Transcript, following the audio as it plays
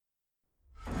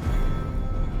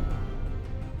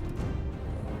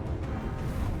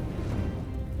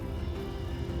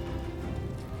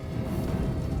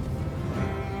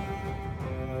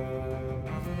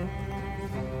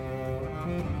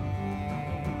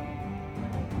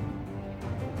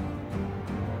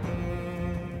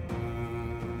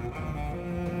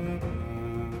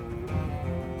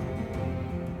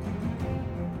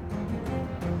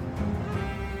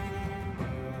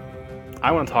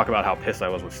I want to talk about how pissed I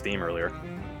was with Steam earlier.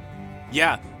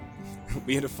 Yeah,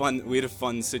 we had a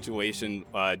fun situation.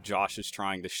 Josh is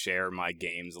trying to share my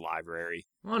games library.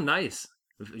 Oh, nice.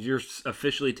 You're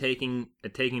officially taking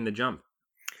the jump,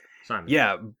 Simon.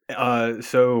 Yeah,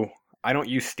 so I don't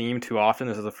use Steam too often.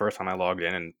 This is the first time I logged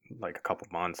in like a couple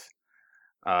months.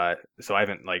 So I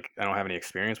don't have any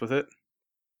experience with it.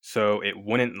 So it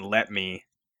wouldn't let me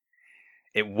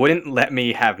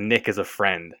have Nick as a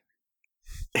friend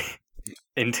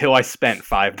until I spent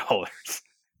 $5.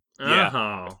 Yeah.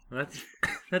 Oh,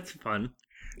 that's fun.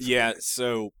 Yeah,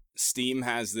 so Steam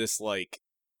has this like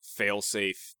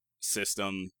fail-safe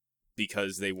system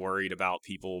because they worried about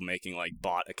people making like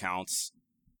bot accounts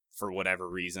for whatever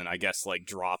reason. I guess like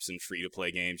drops in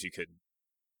free-to-play games, you could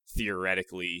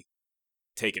theoretically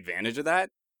take advantage of that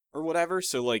or whatever.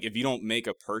 So like if you don't make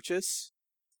a purchase,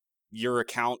 your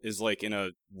account is like in a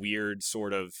weird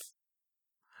sort of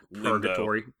limbo.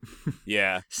 Purgatory.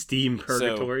 Yeah. Steam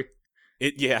purgatory.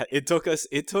 It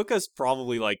took us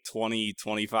probably like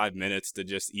 20-25 minutes to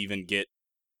just even get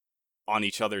on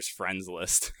each other's friends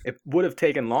list. It would have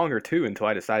taken longer too until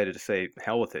I decided to say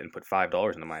hell with it and put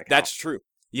 $5 into my account. That's true.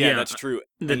 Yeah, that's true.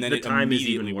 And then the it time is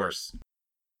immediately even works.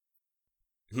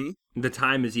 worse. The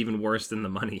time is even worse than the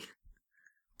money.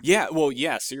 Yeah, well,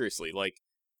 yeah, seriously, like,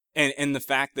 and the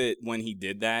fact that when he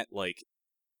did that, like,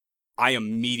 I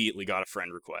immediately got a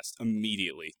friend request.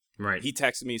 Immediately. Right. He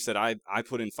texted me, said, I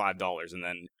put in $5, and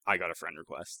then I got a friend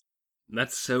request.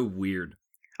 That's so weird.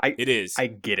 It is. I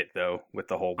get it though with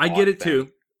the whole. I bot get it thing.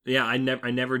 too. Yeah, I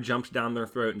never jumped down their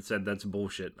throat and said that's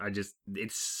bullshit.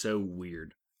 It's so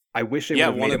weird. I wish it would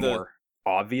have made it more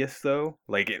obvious though.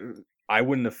 I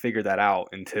wouldn't have figured that out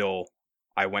until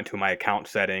I went to my account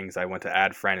settings. I went to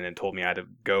add friend, and it told me I had to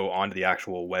go onto the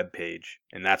actual web page,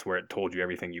 and that's where it told you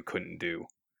everything you couldn't do.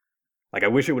 Like I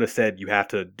wish it would have said you have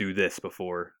to do this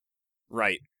before.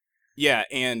 Right. Yeah,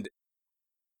 and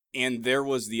there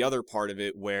was the other part of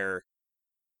it where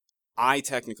I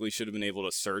technically should have been able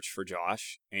to search for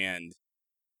Josh and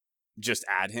just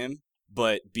add him,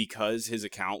 but because his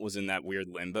account was in that weird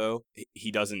limbo,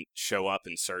 he doesn't show up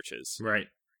in searches. Right.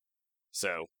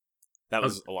 So that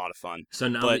was a lot of fun. So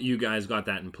now that you guys got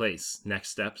that in place, next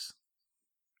steps?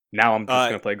 Now I'm just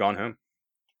going to play Gone Home.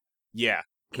 Yeah.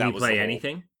 Can you play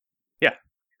anything? Yeah.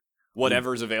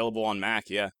 Whatever's available on Mac,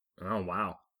 yeah. Oh,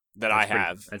 wow. I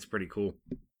have. That's pretty cool.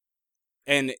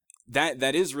 And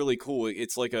that is really cool.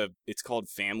 It's called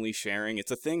family sharing.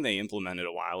 It's a thing they implemented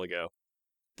a while ago,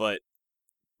 but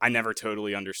I never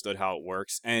totally understood how it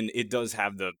works. And it does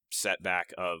have the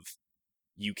setback of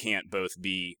you can't both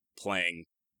be playing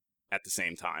at the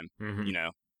same time, you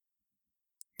know.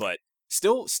 But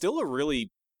still a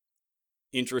really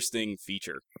interesting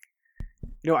feature.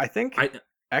 You know, I think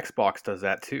Xbox does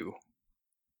that too.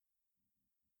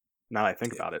 Now that I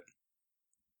think about it.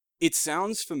 It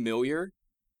sounds familiar,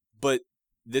 but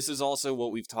this is also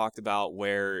what we've talked about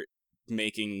where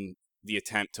making the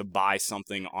attempt to buy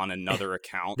something on another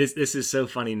account. This is so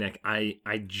funny, Nick. I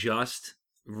just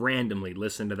randomly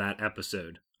listened to that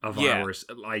episode of ours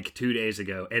like 2 days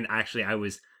ago, and actually I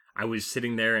was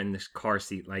sitting there in this car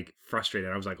seat like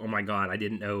frustrated. I was like, "Oh my god, I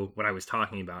didn't know what I was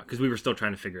talking about," because we were still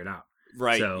trying to figure it out.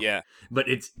 Right, so, yeah. But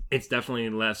it's definitely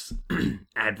less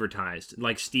advertised.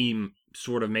 Like Steam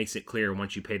sort of makes it clear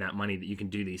once you pay that money that you can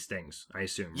do these things, I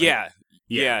assume. Right?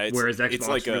 Yeah. Whereas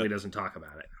Xbox really doesn't talk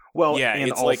about it. Well, yeah, and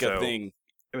it's also, like a thing.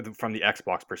 From the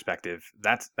Xbox perspective,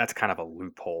 that's kind of a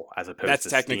loophole as opposed to That's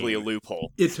technically Steam. a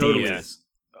loophole. It totally Steam is.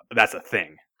 That's a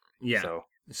thing. Yeah.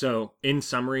 So, in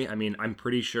summary, I mean, I'm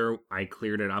pretty sure I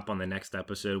cleared it up on the next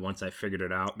episode once I figured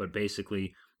it out, but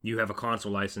basically, you have a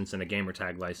console license and a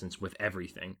gamertag license with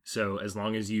everything. So, as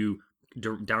long as you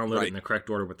download it in the correct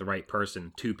order with the right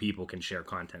person, two people can share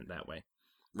content that way.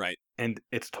 Right. And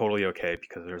it's totally okay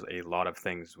because there's a lot of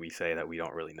things we say that we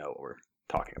don't really know what we're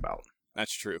talking about.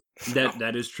 That's true.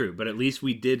 That is true, but at least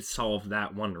we did solve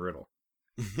that one riddle.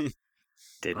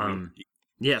 Did we?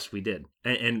 Yes, we did.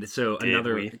 And so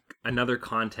another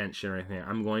content sharing thing.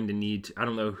 I'm going to need to, I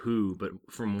don't know who, but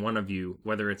from one of you,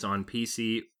 whether it's on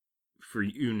PC for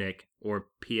you, Nick, or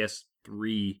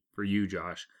PS3 for you,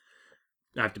 Josh,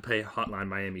 I have to pay Hotline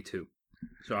Miami too.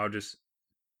 So I'll just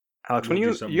Alex, when you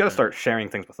got to start sharing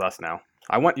things with us now.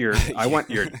 I want your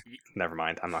never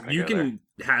mind. I'm not going to You can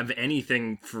have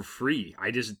anything for free.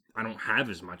 I don't have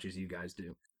as much as you guys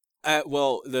do.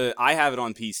 Well, I have it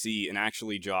on PC, and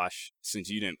actually, Josh, since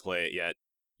you didn't play it yet,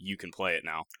 you can play it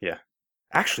now. Yeah.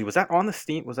 Actually, was that on the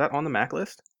Steam? Was that on the Mac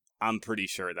list? I'm pretty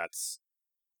sure that's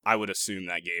I would assume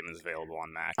that game is available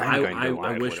on Mac.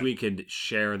 I wish we could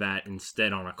share that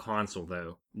instead on a console,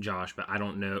 though, Josh. But I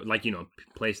don't know, like,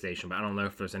 PlayStation. But I don't know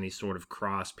if there's any sort of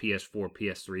cross PS4,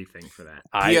 PS3 thing for that.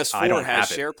 PS4 has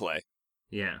SharePlay.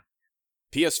 Yeah.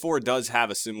 PS4 does have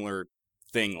a similar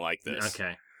thing like this.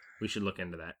 Okay, we should look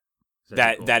into that.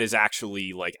 That is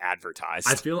actually like advertised.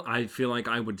 I feel like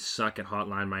I would suck at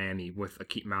Hotline Miami with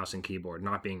a mouse and keyboard,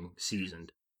 not being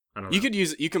seasoned. I don't know.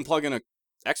 You can plug in a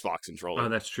Xbox controller. Oh,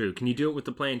 that's true. Can you do it with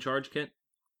the Play and Charge kit?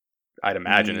 I'd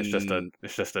imagine it's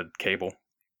just a cable.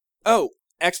 Oh,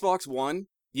 Xbox One,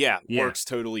 works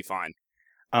totally fine.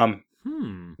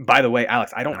 By the way,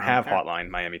 Alex, I don't have Hotline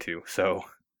Miami 2, so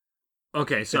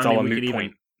okay, so it's all a moot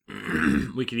point.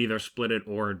 We could either split it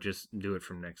or just do it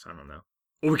from Nick's. I don't know.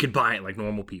 Or we could buy it like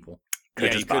normal people. You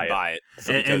could buy it.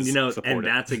 And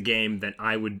that's a game that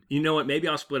I would. You know what? Maybe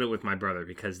I'll split it with my brother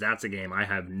because that's a game I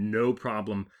have no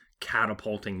problem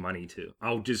catapulting money to.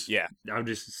 I'll just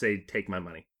say take my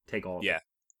money, take all of it.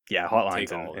 Yeah,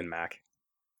 Hotline's in Mac.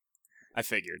 I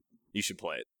figured you should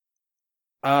play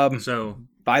it. So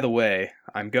by the way,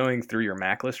 I'm going through your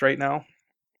Mac list right now.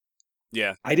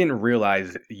 Yeah, I didn't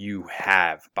realize you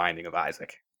have Binding of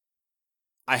Isaac.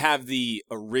 I have the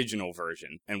original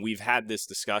version, and we've had this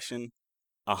discussion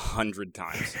 100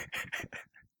 times.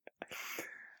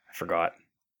 I forgot.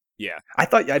 Yeah, I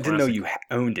didn't know you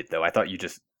owned it though. I thought you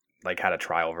just like had a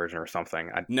trial version or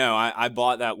something. No, I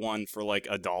bought that one for like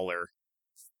 $1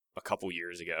 a couple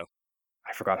years ago.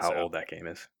 I forgot how old that game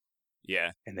is.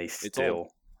 Yeah, and they still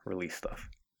release stuff.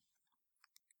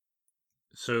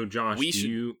 So Josh,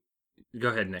 go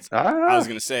ahead, Nick. I was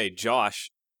gonna say,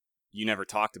 Josh, you never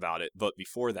talked about it, but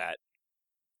before that,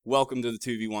 welcome to the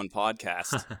 2v1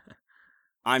 podcast.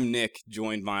 I'm Nick,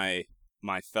 joined by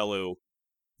my fellow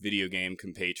video game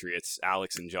compatriots,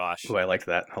 Alex and Josh. Oh, I liked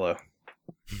that. Hello.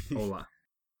 Hola.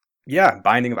 Yeah,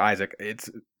 Binding of Isaac. It's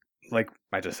like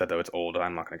I just said, though, it's old.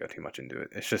 I'm not going to go too much into it.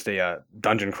 It's just a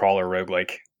dungeon crawler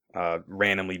roguelike,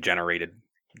 randomly generated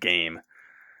game.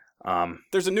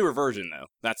 There's a newer version, though.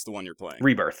 That's the one you're playing.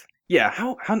 Rebirth. Yeah,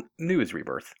 how new is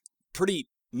Rebirth? Pretty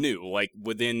new, like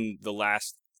within the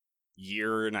last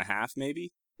year and a half,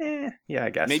 maybe. Yeah, I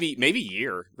guess. Maybe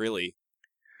year, really.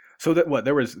 So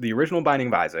there was the original Binding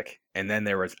of Isaac, and then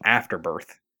there was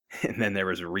Afterbirth, and then there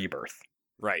was Rebirth.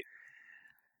 Right.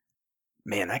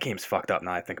 Man, that game's fucked up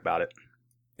now I think about it.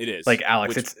 It is. Like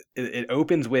Alex, it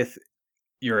opens with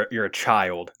you're a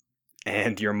child,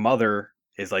 and your mother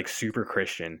is like super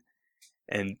Christian,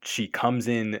 and she comes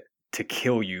in to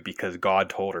kill you because God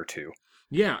told her to.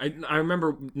 Yeah, I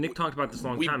remember Nick talked about this a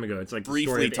long time ago. It's like briefly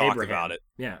the story of talked Abraham. about it.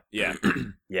 Yeah. Yeah.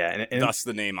 Yeah, and thus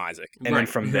the name Isaac. And then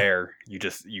from there,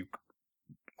 you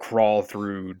crawl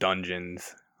through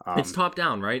dungeons. It's top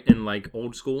down, right? And like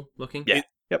old school looking. Yeah.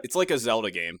 Yep. It's like a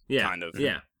Zelda game, kind of.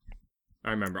 Yeah.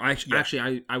 I remember.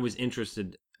 I was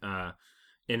interested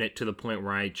in it to the point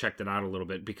where I checked it out a little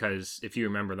bit because if you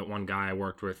remember that one guy I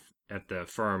worked with at the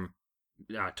firm,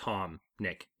 Tom,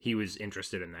 Nick, he was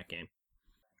interested in that game.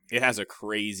 It has a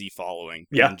crazy following.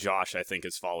 Yeah. And Josh, I think,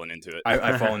 has fallen into it.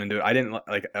 I've fallen into it. I didn't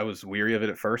I was weary of it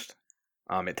at first.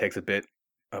 It takes a bit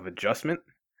of adjustment.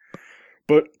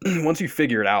 But once you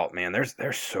figure it out, man,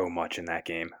 there's so much in that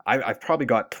game. I've probably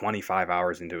got 25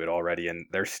 hours into it already, and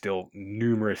there's still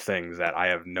numerous things that I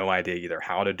have no idea either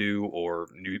how to do or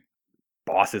new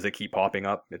bosses that keep popping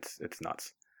up. It's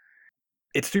nuts.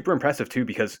 It's super impressive too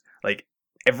because like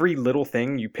every little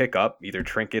thing you pick up, either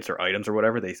trinkets or items or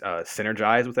whatever, they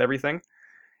synergize with everything,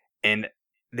 and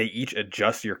they each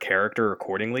adjust your character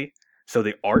accordingly. So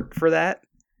the art for that,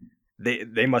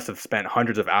 they must have spent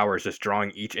hundreds of hours just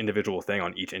drawing each individual thing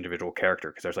on each individual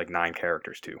character because there's like 9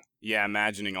 characters too. Yeah,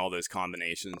 imagining all those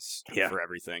combinations for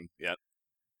everything. Yep.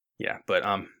 Yeah, but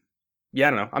I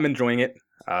don't know. I'm enjoying it.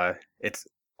 It's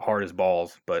hard as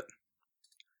balls, but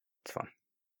it's fun.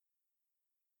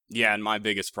 Yeah, and my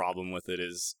biggest problem with it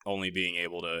is only being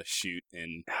able to shoot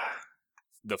in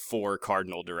the 4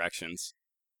 cardinal directions.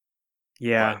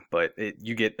 Yeah, but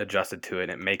you get adjusted to it,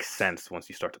 and it makes sense once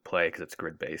you start to play because it's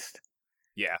grid-based.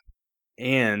 Yeah.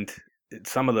 And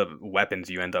some of the weapons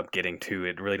you end up getting, too,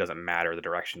 it really doesn't matter the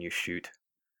direction you shoot.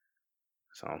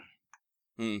 So.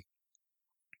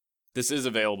 This is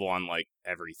available on, like,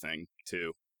 everything,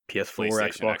 too. PS4,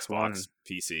 Xbox One.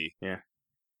 PC. Yeah.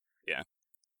 Yeah.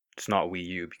 It's not Wii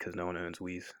U because no one owns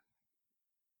Wiis.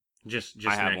 Just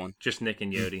I have Nick, one. Just Nick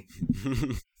and Yodi.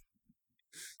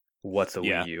 What's a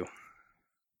Wii U?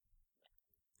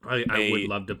 I would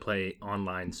love to play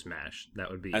online Smash.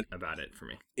 That would be about it for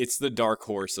me. It's the dark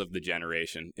horse of the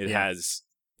generation. It has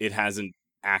an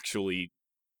actually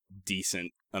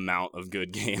decent amount of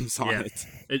good games on it.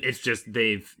 It's just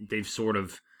they've sort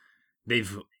of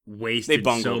they've wasted so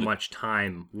bungled it. much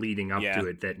time leading up to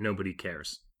it that nobody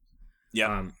cares.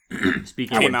 Yeah.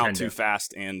 Speaking of Came Nintendo, out too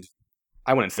fast, and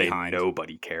I wouldn't say behind.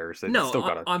 nobody cares. It's no, still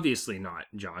gotta... obviously not,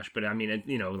 Josh. But I mean,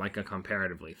 like a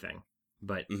comparatively thing.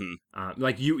 But mm-hmm.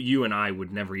 Like you and I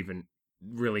would never even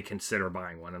really consider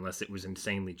buying one unless it was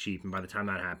insanely cheap. And by the time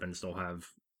that happens, they'll have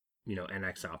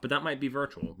NX out. But that might be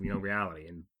virtual, reality,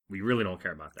 and we really don't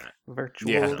care about that.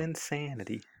 Virtual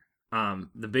insanity.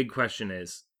 The big question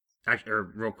is,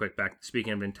 real quick,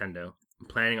 speaking of Nintendo, I'm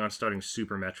planning on starting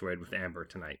Super Metroid with Amber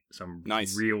tonight, so I'm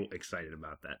real excited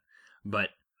about that. But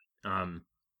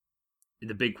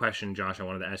the big question, Josh, I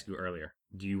wanted to ask you earlier: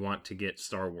 do you want to get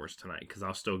Star Wars tonight? Because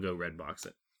I'll still go Redbox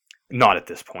it. Not at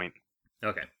this point.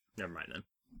 Okay, never mind then.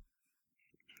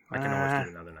 I can always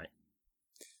do it another night.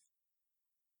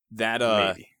 That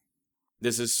Maybe.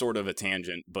 This is sort of a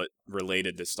tangent, but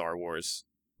related to Star Wars.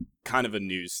 Kind of a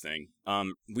news thing.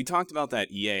 We talked about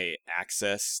that EA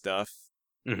Access stuff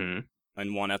in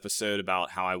one episode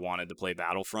about how I wanted to play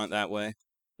Battlefront that way.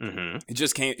 Mm-hmm. It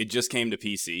just came to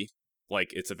PC.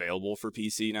 Like, it's available for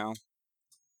PC now.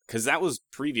 Because that was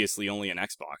previously only an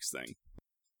Xbox thing.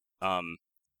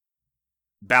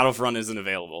 Battlefront isn't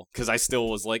available. Because I still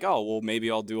was like, oh, well,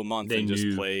 maybe I'll do a month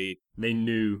just play... They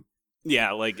knew.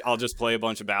 Yeah, like, I'll just play a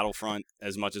bunch of Battlefront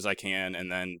as much as I can,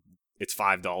 and then it's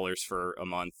 $5 for a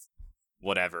month,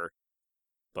 whatever.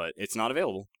 But it's not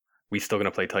available. We still gonna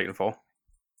play Titanfall?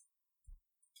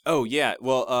 Oh, yeah.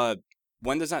 Well,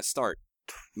 when does that start?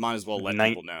 Might as well let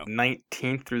people know.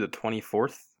 19th through the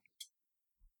 24th?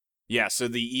 Yeah, so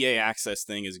the EA Access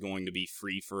thing is going to be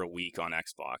free for a week on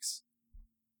Xbox.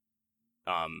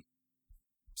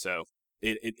 So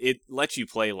it lets you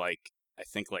play, like, I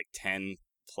think, like 10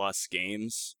 plus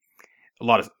games. A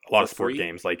lot of sport free?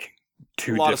 Games, like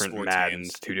 2 different Maddens,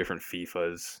 games. 2 different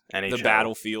FIFAs, NHL. The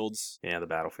Battlefields. Yeah, the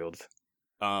Battlefields.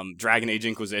 Dragon Age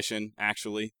Inquisition,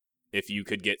 actually. If you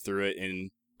could get through it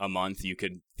in a month, you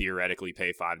could theoretically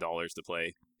pay $5 to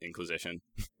play Inquisition.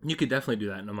 You could definitely do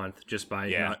that in a month just by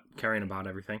not caring about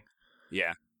everything.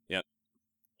 Yeah. Yep.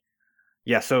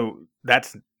 Yeah, so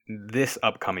that's this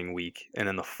upcoming week, and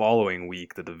then the following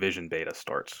week, the Division beta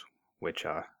starts, which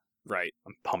right.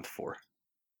 I'm pumped for.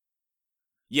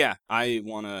 Yeah, I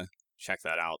want to check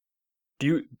that out.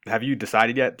 Have you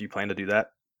decided yet? Do you plan to do that?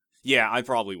 Yeah, I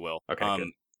probably will. Okay,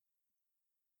 good.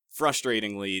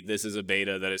 Frustratingly, this is a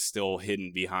beta that is still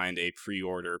hidden behind a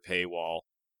pre-order paywall,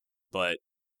 but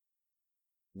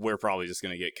we're probably just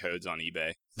going to get codes on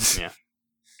eBay. Yeah,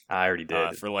 I already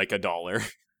did. For like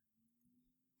 $1.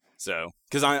 So,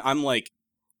 because I'm like,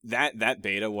 that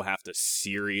beta will have to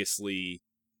seriously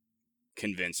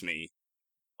convince me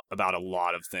about a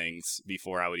lot of things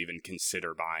before I would even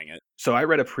consider buying it. So I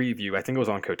read a preview, I think it was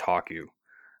on Kotaku,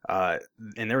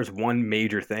 and there was one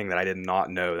major thing that I did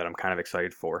not know that I'm kind of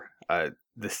excited for.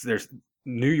 There's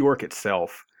New York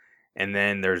itself, and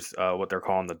then there's what they're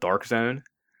calling the Dark Zone,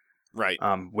 right?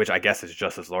 Which I guess is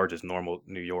just as large as normal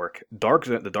New York.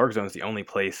 The Dark Zone is the only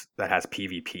place that has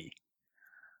PvP.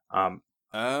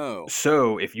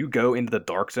 So if you go into the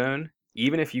Dark Zone,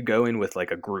 even if you go in with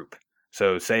like a group,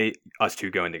 so say us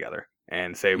 2 go in together,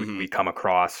 and say we come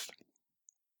across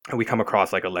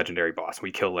like a legendary boss.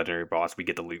 We kill a legendary boss. We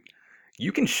get the loot.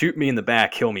 You can shoot me in the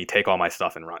back, kill me, take all my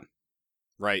stuff, and run.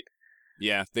 Right.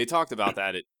 Yeah, they talked about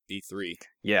that at E3.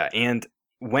 Yeah, and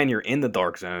when you're in the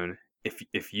Dark Zone,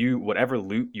 if you whatever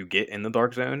loot you get in the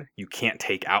Dark Zone, you can't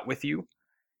take out with you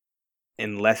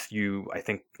unless you, I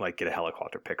think, like get a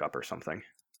helicopter pickup or something.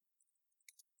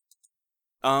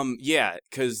 Yeah,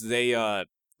 because they,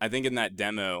 I think in that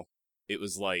demo, it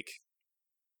was like,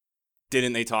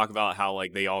 didn't they talk about how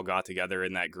like they all got together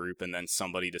in that group and then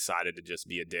somebody decided to just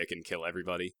be a dick and kill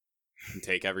everybody and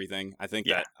take everything? I think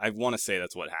that, I want to say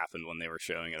that's what happened when they were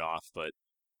showing it off, but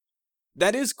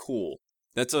that is cool.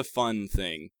 That's a fun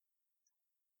thing.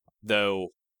 Though,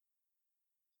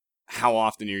 how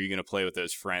often are you going to play with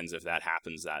those friends if that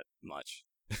happens that much?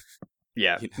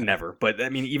 Yeah, never. But I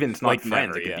mean, even it's not like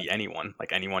friends; it could be anyone,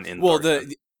 like anyone in. Well,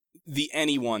 the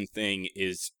anyone thing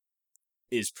is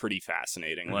pretty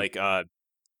fascinating. Mm-hmm. Like,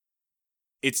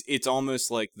 it's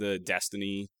almost like the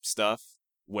Destiny stuff,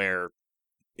 where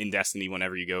in Destiny,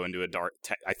 whenever you go into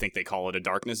I think they call it a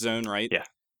darkness zone, right?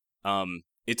 Yeah.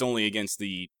 It's only against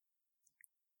the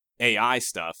AI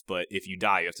stuff, but if you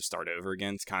die, you have to start over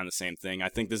again. It's kind of the same thing. I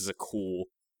think this is a cool,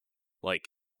 like,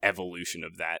 evolution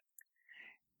of that.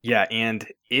 Yeah, and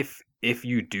if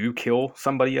you do kill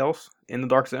somebody else in the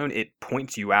Dark Zone, it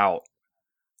points you out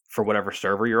for whatever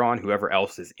server you're on, whoever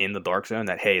else is in the Dark Zone,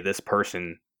 that, hey, this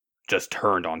person just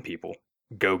turned on people.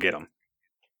 Go get them.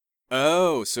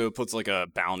 Oh, so it puts like a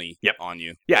bounty on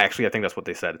you. Yeah, actually, I think that's what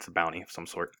they said. It's a bounty of some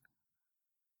sort.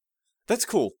 That's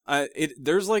cool.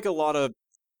 There's like a lot of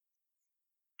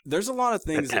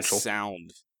things Potential. that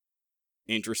sound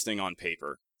interesting on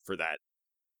paper for that,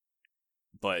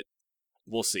 but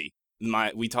we'll see.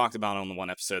 We talked about on the one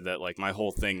episode that like my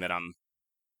whole thing that I'm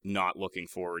not looking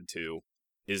forward to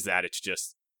is that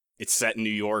it's set in New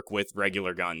York with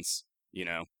regular guns, you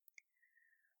know.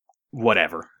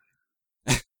 Whatever.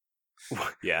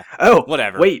 Yeah. Oh,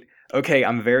 whatever. Wait. Okay,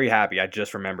 I'm very happy. I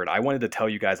just remembered. I wanted to tell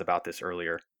you guys about this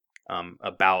earlier.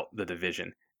 About the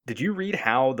Division. Did you read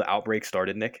how the outbreak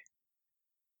started, Nick?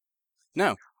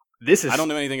 No. I don't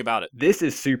know anything about it. This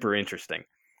is super interesting.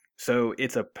 So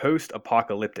it's a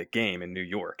post-apocalyptic game in New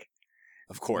York.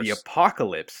 Of course. The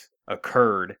apocalypse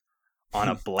occurred on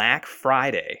a Black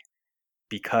Friday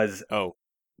because a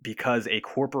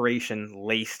corporation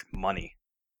laced money.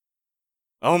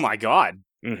 Oh my God.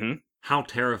 Mm-hmm. How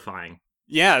terrifying.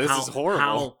 Yeah, this is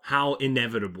horrible. How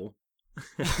inevitable.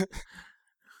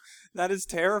 That is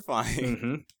terrifying.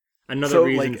 Mm-hmm. Another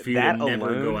reason for you to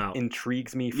never go out.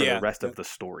 Intrigues me for the rest of the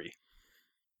story.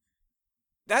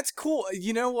 That's cool.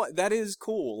 You know what? That is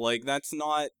cool. Like, it's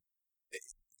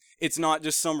not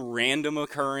just some random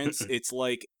occurrence. It's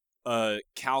like a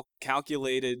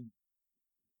calculated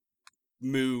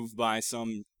move by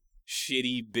some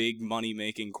shitty big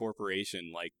money-making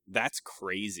corporation. Like, that's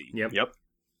crazy. Yep.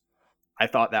 I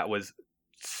thought that was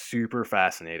super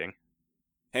fascinating.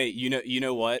 Hey, you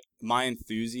know what? My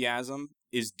enthusiasm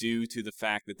is due to the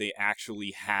fact that they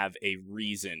actually have a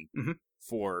reason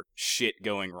for shit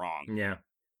going wrong. Yeah.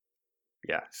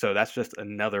 Yeah, so that's just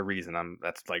another reason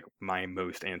that's like my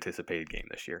most anticipated game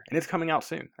this year. And it's coming out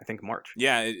soon. I think March.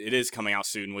 Yeah, it is coming out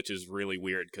soon, which is really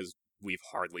weird because we've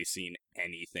hardly seen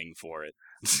anything for it.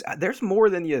 There's more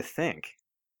than you think.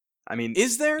 I mean,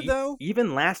 is there though?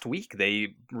 Even last week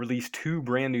they released 2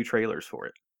 brand new trailers for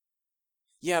it.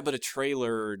 Yeah, but a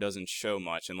trailer doesn't show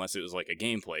much unless it was like a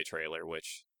gameplay trailer,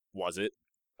 which was it?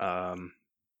 I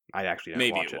actually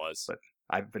didn't watch it. Maybe it was. But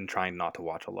I've been trying not to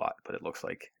watch a lot, but it looks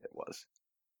like it was.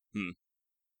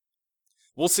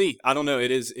 We'll see. I don't know.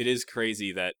 It is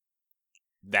crazy that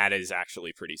is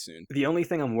actually pretty soon. The only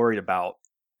thing I'm worried about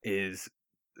is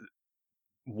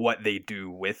what they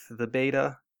do with the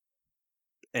beta.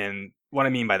 And what I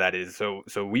mean by that is, so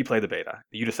we play the beta.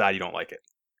 You decide you don't like it.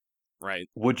 Right.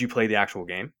 Would you play the actual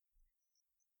game?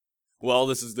 Well,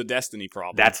 this is the Destiny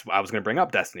problem. I was going to bring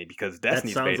up Destiny because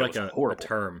Destiny's beta was horrible. A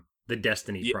term. The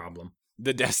Destiny problem.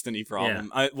 The Destiny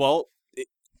problem. Yeah.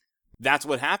 That's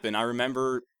what happened. I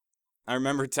remember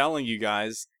telling you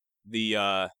guys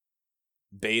the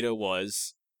beta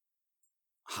was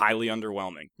highly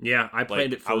underwhelming. Yeah, I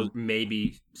played it for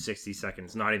maybe 60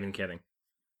 seconds. Not even kidding.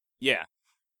 Yeah.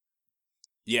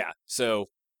 Yeah, so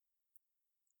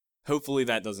hopefully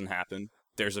that doesn't happen.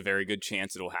 There's a very good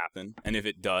chance it'll happen. And if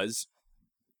it does,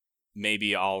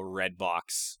 maybe I'll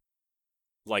Redbox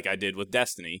like I did with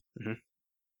Destiny. Mm-hmm.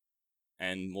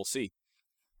 And we'll see.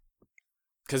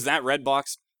 Because that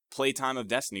Redbox playtime of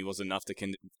Destiny was enough to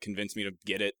convince me to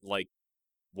get it, like,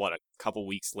 a couple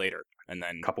weeks later. And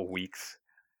then... Couple weeks.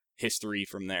 History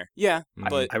from there. Yeah,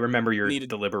 but... I remember your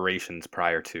deliberations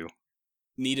prior to.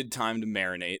 Needed time to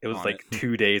marinate. It was like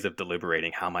 2 days of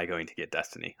deliberating. How am I going to get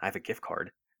Destiny? I have a gift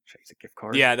card. Should I use a gift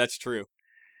card? Yeah, that's true.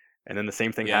 And then the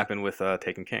same thing happened with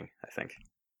Taken King, I think.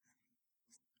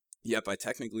 Yep, I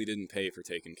technically didn't pay for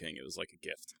Taken King. It was like a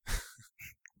gift.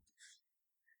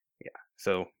 Yeah,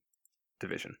 so,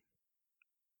 Division.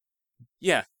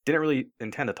 Yeah. Didn't really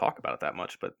intend to talk about it that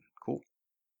much, but cool.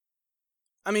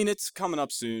 I mean, it's coming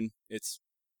up soon. It's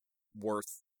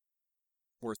worth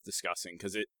discussing,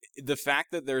 because the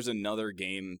fact that there's another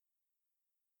game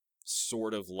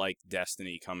sort of like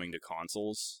Destiny coming to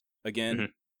consoles again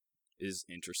is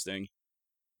interesting.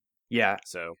 Yeah.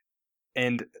 So,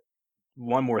 and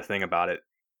one more thing about it,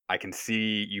 I can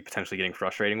see you potentially getting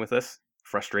frustrated with this,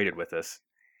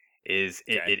 is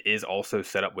it is also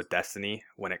set up with Destiny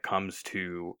when it comes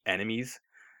to enemies.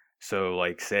 So,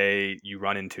 like, say you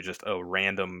run into just a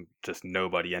random, just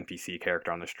nobody NPC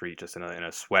character on the street, just in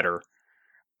a sweater,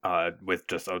 with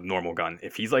just a normal gun.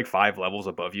 If he's like 5 levels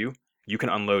above you, you can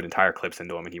unload entire clips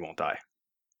into him and he won't die.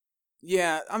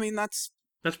 Yeah, I mean, that's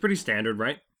pretty standard,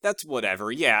 right? That's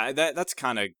whatever. Yeah, that's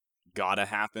kind of gotta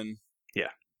happen. Yeah.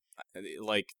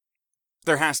 Like,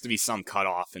 there has to be some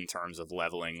cutoff in terms of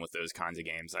leveling with those kinds of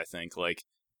games, I think. Like,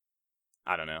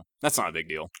 I don't know. That's not a big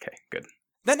deal. Okay, good.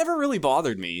 That never really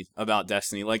bothered me about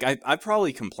Destiny. Like, I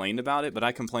probably complained about it, but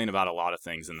I complain about a lot of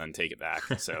things and then take it back,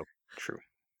 so. True.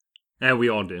 Yeah, we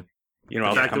all do. You know,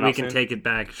 the fact that we can take it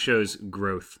back shows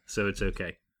growth, so it's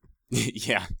okay.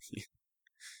 Yeah. You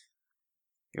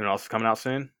know what else is coming out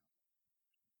soon?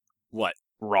 What?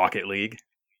 Rocket League.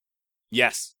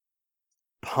 Yes.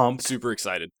 Pumped. Super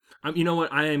excited. You know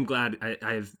what? I am glad.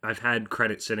 I've had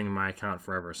credit sitting in my account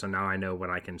forever, so now I know what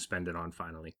I can spend it on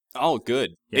finally. Oh,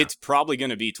 good. Yeah. It's probably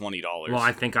going to be $20. Well,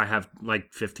 I think I have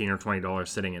like $15 or $20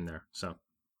 sitting in there. So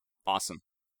awesome.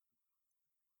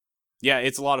 Yeah,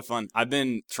 it's a lot of fun. I've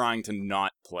been trying to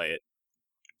not play it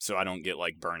so I don't get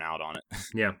like burnout on it.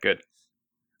 Yeah. Good.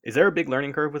 Is there a big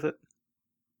learning curve with it?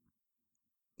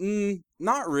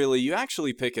 Not really. You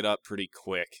actually pick it up pretty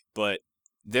quick, but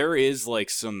there is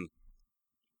like some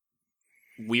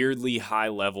weirdly high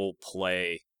level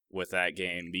play with that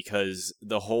game because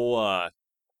the whole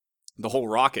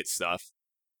rocket stuff,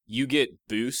 you get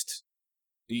boost.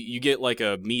 You get like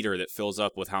a meter that fills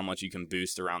up with how much you can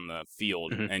boost around the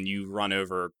field, and you run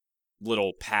over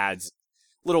little pads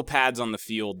on the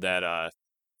field that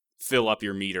fill up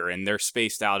your meter, and they're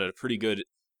spaced out at a pretty good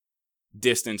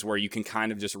distance where you can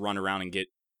kind of just run around and get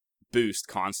boost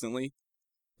constantly.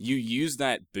 You use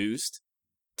that boost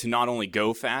to not only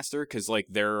go faster, because like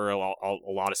there are a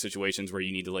lot of situations where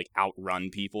you need to like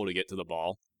outrun people to get to the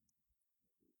ball,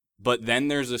 but then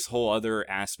there's this whole other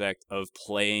aspect of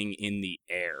playing in the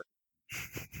air.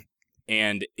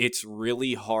 And it's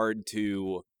really hard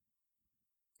to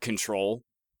control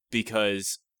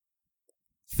because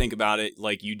think about it,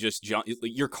 like you just jump,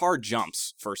 your car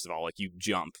jumps, first of all, like you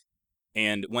jump.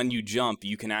 And when you jump,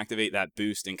 you can activate that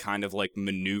boost and kind of like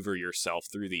maneuver yourself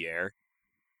through the air.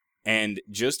 And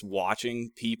just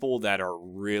watching people that are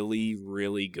really,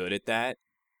 really good at that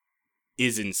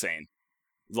is insane.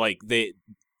 Like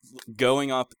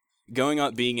going up,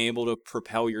 being able to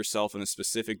propel yourself in a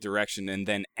specific direction and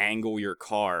then angle your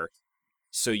car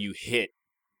so you hit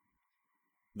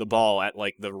the ball at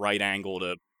like the right angle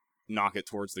to knock it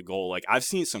towards the goal. Like I've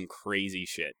seen some crazy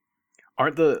shit.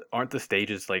 Aren't the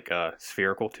stages like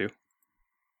spherical too?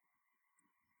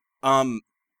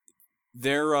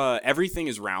 They're everything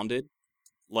is rounded,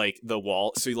 like the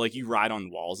wall. So like you ride on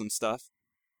walls and stuff.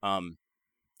 And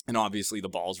obviously the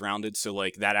ball's rounded, so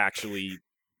like that actually.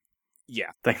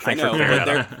 Yeah, Thanks I know,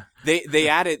 but they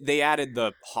added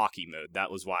the hockey mode. That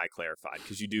was why I clarified,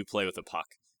 because you do play with a puck,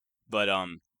 but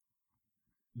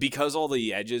because all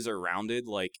the edges are rounded,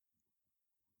 like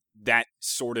that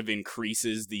sort of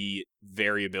increases the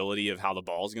variability of how the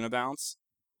ball's going to bounce,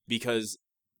 because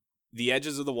the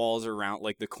edges of the walls are round,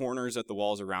 like the corners at the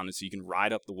walls are rounded, so you can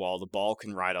ride up the wall. The ball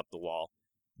can ride up the wall,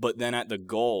 but then at the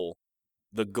goal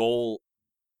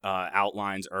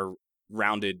outlines are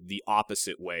rounded the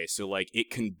opposite way, so like it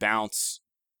can bounce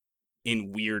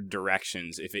in weird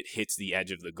directions if it hits the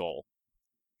edge of the goal.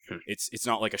 It's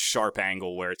not like a sharp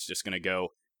angle where it's just going to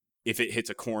go, if it hits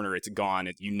a corner it's gone,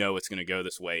 you know it's going to go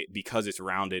this way. Because it's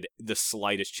rounded, the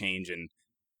slightest change in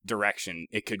direction,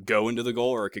 it could go into the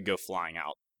goal or it could go flying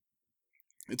out.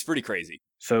 It's pretty crazy.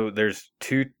 So there's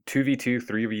 2v2,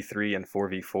 3v3, and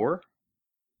 4v4?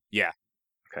 Yeah.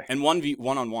 Okay. And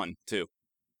 1v1 too,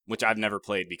 which I've never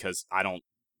played because I don't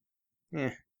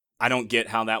get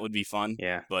how that would be fun.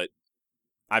 Yeah. But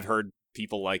I've heard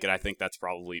people like it. I think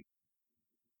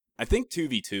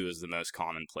 2v2 is the most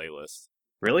common playlist.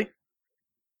 Really?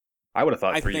 I would have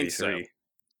thought 3v3. I think so.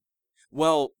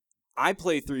 Well, I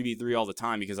play 3v3 all the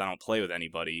time because I don't play with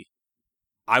anybody.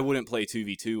 I wouldn't play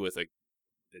 2v2 with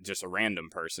just a random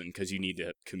person because you need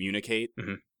to communicate.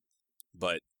 Mm-hmm.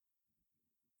 But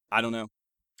I don't know.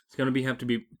 It's going to have to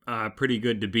be pretty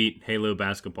good to beat Halo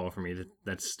basketball for me.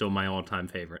 That's still my all-time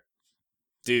favorite.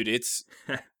 Dude, it's...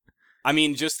 I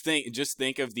mean, just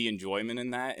think of the enjoyment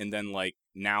in that, and then, like,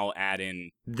 now add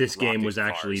in... This game was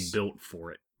actually cars. built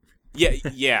for it.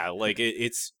 Yeah, like,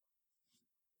 it's...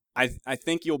 I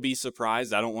think you'll be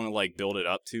surprised. I don't want to, like, build it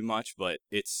up too much, but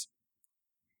it's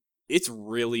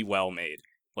really well made.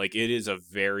 Like, it is a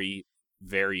very,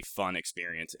 very fun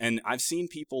experience. And I've seen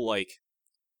people, like,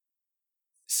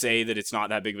 say that it's not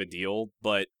that big of a deal,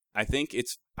 but I think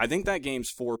that game's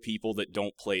for people that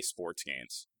don't play sports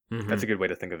games. Mm-hmm. That's a good way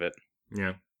to think of it.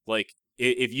 Yeah. Like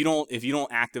if you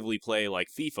don't actively play like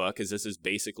FIFA, because this is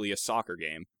basically a soccer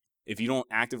game. If you don't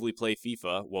actively play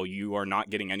FIFA, well, you are not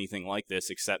getting anything like this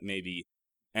except maybe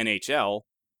NHL.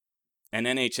 And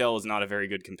NHL is not a very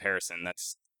good comparison.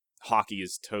 Hockey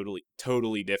is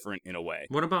totally different in a way.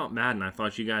 What about Madden? I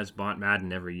thought you guys bought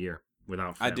Madden every year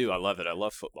without fail. I do. I love it. I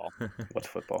love football. What's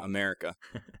football? America.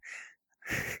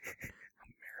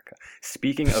 America.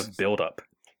 Speaking of build-up,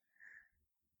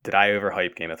 did I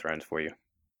overhype Game of Thrones for you?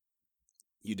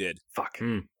 You did. Fuck.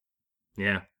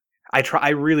 Yeah. I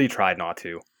really tried not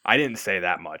to. I didn't say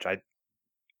that much.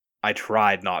 I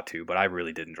tried not to, but I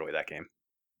really did enjoy that game.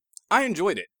 I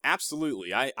enjoyed it.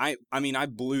 Absolutely. I mean, I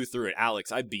blew through it.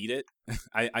 Alex, I beat it.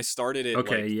 I started it.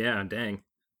 Okay, yeah, dang.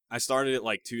 I started it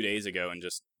like 2 days ago, and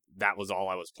just that was all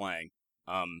I was playing.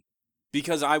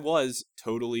 Because I was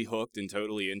totally hooked and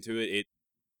totally into it. It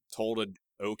told an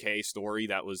okay story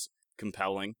that was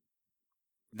compelling,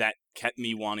 that kept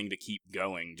me wanting to keep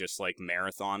going, just like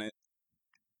marathon it.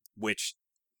 Which,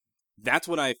 that's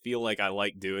what I feel like I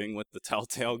like doing with the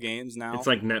Telltale games now. It's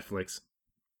like Netflix.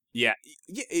 Yeah,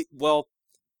 well,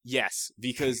 yes,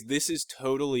 because this is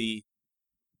totally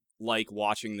like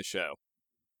watching the show.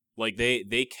 Like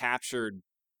they captured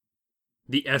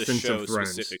the essence the show of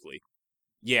Thrones specifically.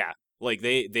 Yeah, like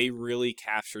they really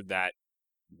captured that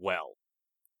well,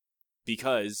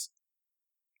 because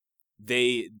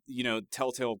they,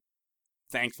 Telltale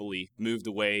thankfully moved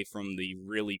away from the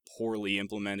really poorly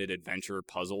implemented adventure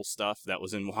puzzle stuff that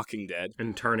was in Walking Dead,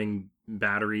 and turning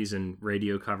batteries and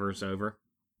radio covers over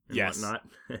and whatnot.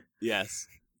 Yes.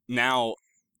 Now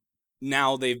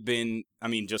they've been, I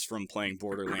mean, just from playing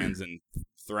Borderlands and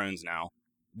Thrones now,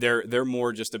 they're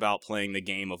more just about playing the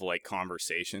game of like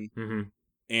conversation. Mm-hmm.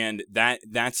 And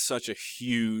that's such a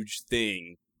huge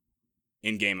thing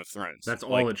in Game of Thrones. That's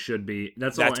all it should be.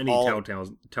 That's all any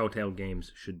Telltale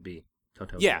games should be.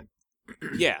 Yeah.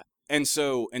 Yeah. And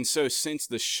so since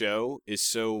the show is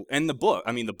so, and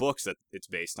the books that it's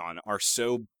based on are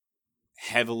so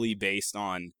heavily based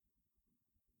on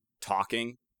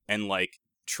talking and like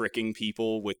tricking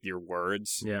people with your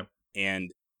words. Yeah.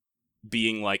 And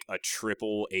being like a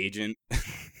triple agent,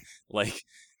 like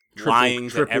lying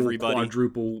to everybody,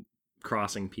 quadruple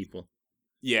crossing people.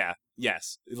 Yeah.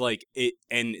 Yes. Like it,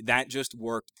 and that just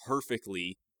worked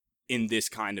perfectly in this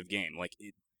kind of game. Like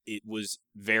it was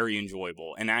very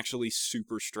enjoyable and actually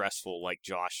super stressful, like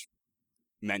Josh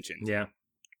mentioned. Yeah.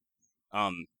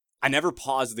 I never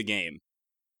paused the game,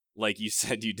 like you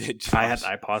said you did, Josh.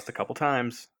 I paused a couple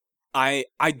times. I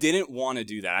didn't want to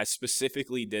do that. I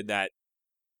specifically did that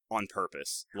on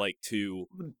purpose, like to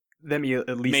Let me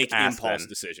at least make ask impulse then,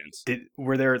 decisions.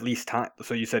 Were there at least time?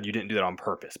 So you said you didn't do that on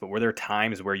purpose, but were there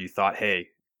times where you thought, "Hey,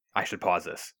 I should pause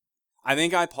this"? I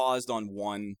think I paused on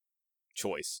one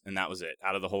choice, and that was it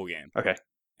out of the whole game. Okay.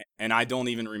 And I don't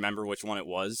even remember which one it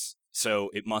was, so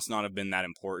it must not have been that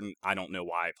important. I don't know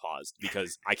why I paused,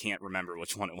 because I can't remember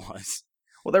which one it was.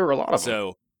 Well, there were a lot of them.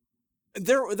 So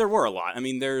there were a lot. I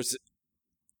mean,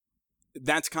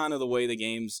 that's kind of the way the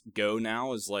games go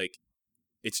now, is like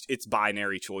it's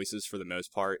binary choices for the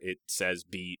most part. It says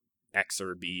be X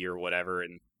or B or whatever,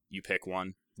 and you pick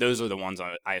one. Those are the ones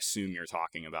I assume you're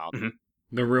talking about. Mm-hmm.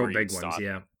 The real big ones,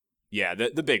 yeah. Yeah,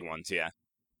 the big ones, yeah.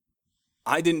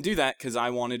 I didn't do that because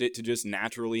I wanted it to just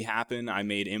naturally happen. I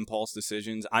made impulse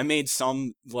decisions. I made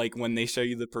some, like when they show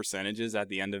you the percentages at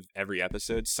the end of every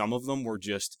episode, some of them were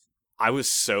just, I was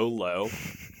so low.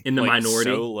 In the minority.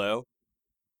 So low.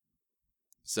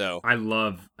 So. I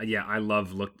loved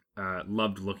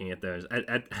looking at those.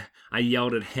 I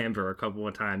yelled at Amber a couple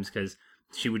of times because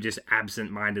she would just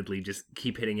absent-mindedly just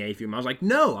keep hitting A through. I was like,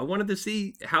 no, I wanted to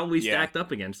see how we stacked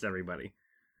up against everybody.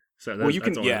 So that's always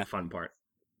the fun part.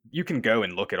 You can go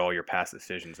and look at all your past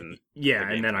decisions and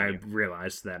and then I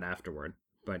realized that afterward.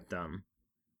 But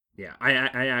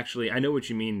I know what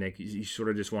you mean, Nick. You sort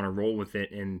of just want to roll with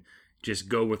it and just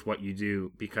go with what you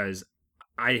do, because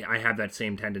I have that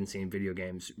same tendency in video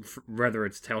games, whether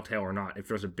it's Telltale or not. If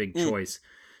there's a big choice,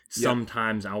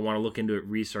 sometimes I'll want to look into it,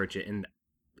 research it, and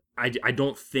I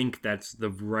don't think that's the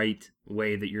right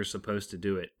way that you're supposed to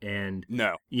do it. And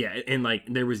no, and like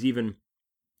there was even,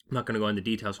 I'm not going to go into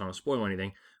details, so I don't spoil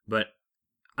anything, but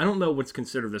I don't know what's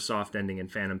considered the soft ending in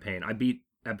Phantom Pain. I beat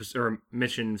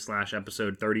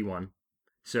mission/episode 31,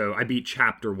 so I beat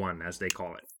chapter 1, as they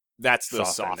call it. That's the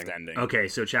soft ending. Okay,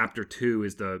 so chapter 2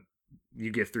 is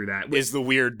you get through that. Is the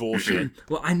weird bullshit.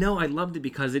 Well, I know I loved it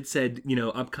because it said,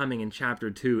 upcoming in chapter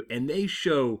 2, and they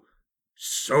show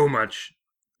so much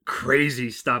crazy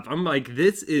stuff. I'm like,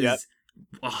 this is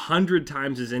 100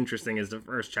 times as interesting as the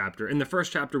first chapter, and the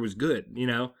first chapter was good,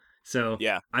 So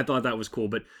I thought that was cool.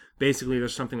 But basically,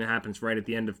 there's something that happens right at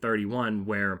the end of 31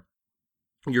 where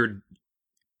you're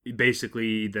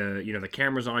basically the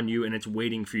camera's on you and it's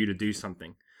waiting for you to do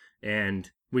something. And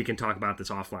we can talk about this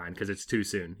offline because it's too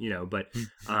soon, But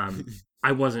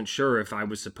I wasn't sure if I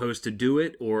was supposed to do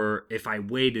it or if I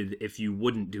waited if you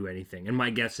wouldn't do anything. And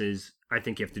my guess is I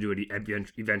think you have to do it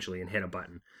eventually and hit a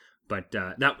button. But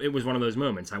it was one of those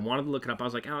moments. I wanted to look it up. I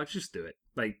was like, Alex, just do it.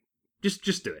 Like, just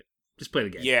do it. Just play the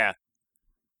game. Yeah.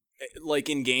 Like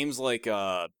in games like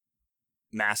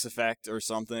Mass Effect or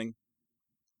something,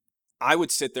 I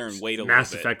would sit there and wait a little bit.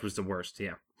 Mass Effect was the worst,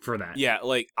 for that. Yeah,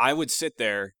 like I would sit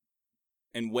there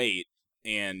and wait,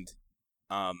 and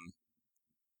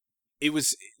it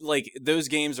was like those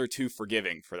games are too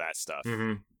forgiving for that stuff.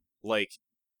 Mm-hmm. Like,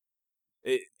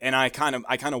 and I kind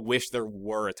of wish there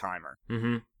were a timer.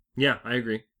 Mm-hmm. Yeah, I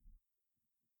agree.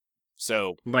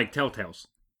 So like Telltale's.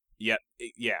 Yeah.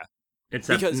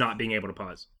 Except because, not being able to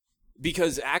pause.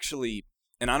 Because actually,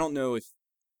 and I don't know if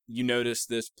you noticed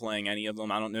this playing any of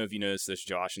them. I don't know if you noticed this,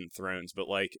 Josh, in Thrones, but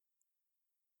like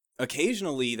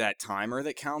occasionally that timer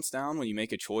that counts down when you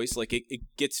make a choice, like it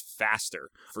gets faster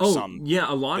for some.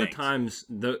 Yeah, a lot things. of times,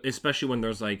 especially when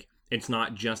there's like, it's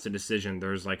not just a decision,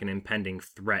 there's like an impending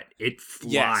threat. It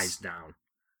flies down.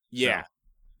 Yeah. So.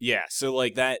 Yeah. So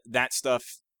like that stuff,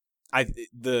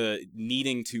 the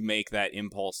needing to make that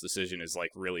impulse decision is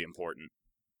like really important.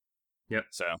 Yep.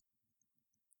 So,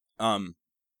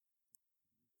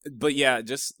 but yeah,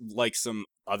 just like some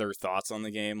other thoughts on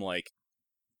the game, like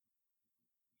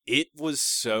it was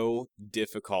so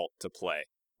difficult to play.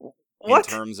 What?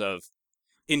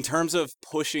 In terms of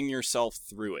pushing yourself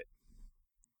through it.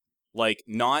 Like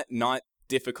not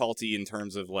difficulty in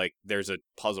terms of like there's a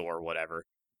puzzle or whatever.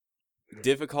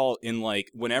 Difficult in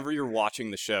like whenever you're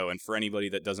watching the show, and for anybody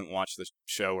that doesn't watch the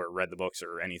show or read the books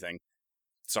or anything,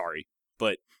 sorry,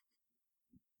 but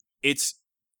it's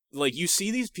like you see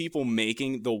these people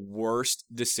making the worst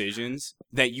decisions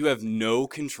that you have no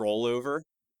control over,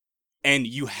 and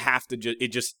you have to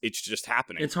it's just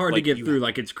happening. It's hard like, to get through,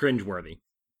 like it's cringeworthy.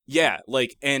 Yeah,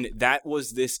 like, and that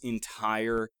was this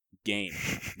entire game.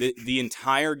 The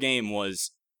entire game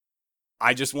was,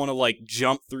 I just want to like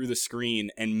jump through the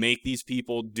screen and make these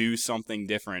people do something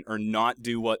different or not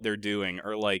do what they're doing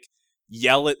or like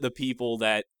yell at the people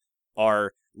that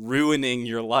are ruining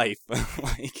your life.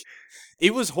 Like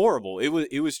it was horrible.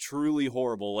 It was truly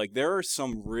horrible. Like there are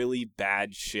some really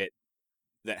bad shit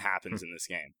that happens in this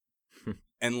game.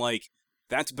 And like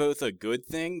that's both a good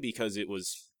thing because it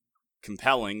was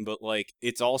compelling, but like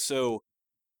it's also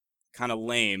kind of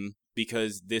lame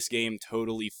because this game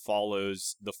totally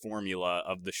follows the formula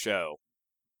of the show,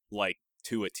 like,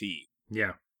 to a T.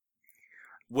 Yeah.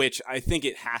 Which I think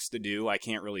it has to do. I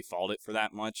can't really fault it for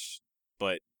that much,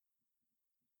 but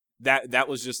that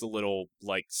was just a little,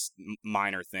 like,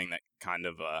 minor thing that kind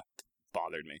of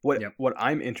bothered me. What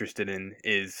I'm interested in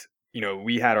is,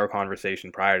 we had our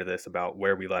conversation prior to this about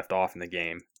where we left off in the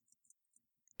game,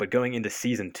 but going into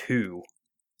Season 2,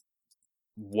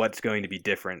 what's going to be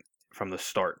different from the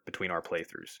start between our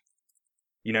playthroughs?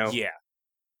 Yeah.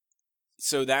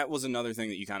 So that was another thing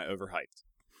that you kind of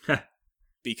overhyped.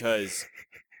 Because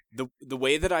the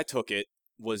way that I took it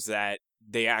was that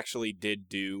they actually did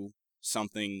do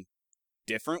something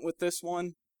different with this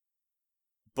one.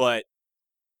 But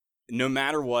no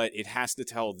matter what, it has to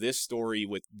tell this story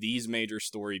with these major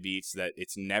story beats that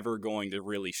it's never going to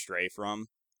really stray from.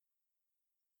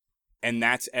 And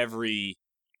that's every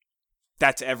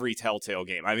Telltale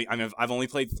game. I mean, I've only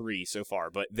played 3 so far,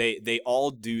 but they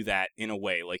all do that in a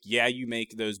way. Like, yeah, you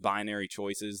make those binary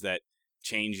choices that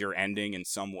change your ending in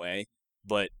some way,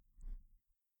 but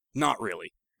not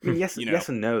really. I mean, yes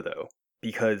and no, though,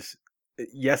 because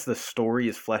yes, the story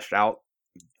is fleshed out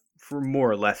for more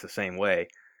or less the same way,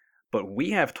 but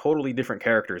we have totally different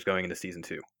characters going into Season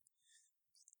 2.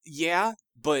 Yeah,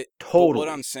 but totally. But what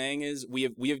I'm saying is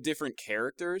we have different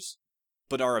characters,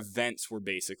 but our events were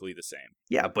basically the same.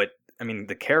 Yeah, but I mean,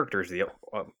 the characters, the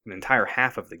entire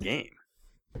half of the game.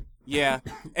 Yeah,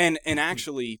 and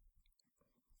actually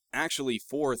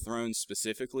for Thrones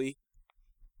specifically,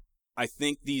 I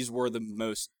think these were the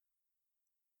most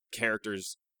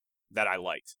characters that I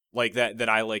liked, like that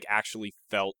I like actually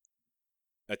felt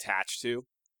attached to,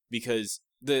 because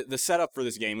the setup for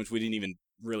this game, which we didn't even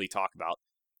really talk about,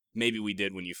 maybe we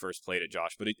did when you first played it,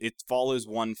 Josh, but it follows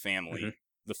one family. Mm-hmm.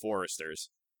 The Forresters.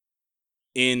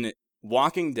 In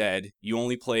Walking Dead, you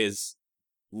only play as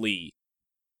Lee,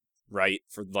 right?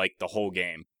 For like the whole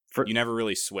game. You never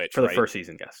really switch, for the first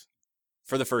season, yes.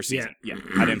 For the first season, yeah.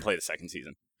 I didn't play the second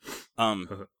season.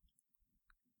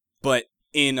 But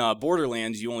in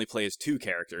Borderlands, you only play as 2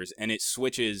 characters, and it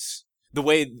switches.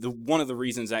 One of the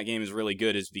reasons that game is really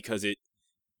good is because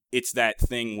it's that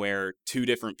thing where 2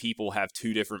 different people have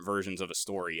 2 different versions of a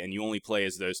story, and you only play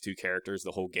as those 2 characters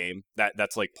the whole game.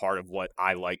 That's like part of what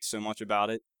I liked so much about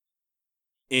it.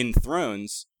 In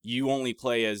Thrones, you only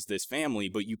play as this family,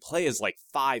 but you play as like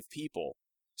 5 people.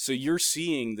 So you're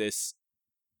seeing this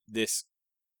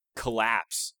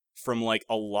collapse from like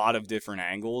a lot of different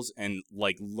angles and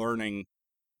like learning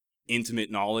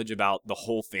intimate knowledge about the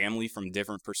whole family from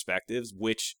different perspectives,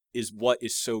 which is what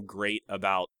is so great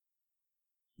about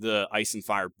the Ice and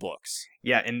Fire books.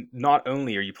 Yeah, and not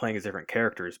only are you playing as different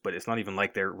characters, but it's not even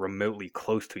like they're remotely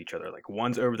close to each other. Like,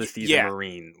 one's over the seas of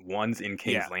Marine, one's in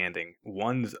King's Landing,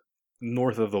 one's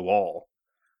north of the wall.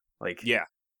 Like, yeah,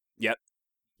 yep,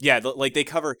 yeah. Like they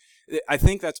cover. I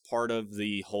think that's part of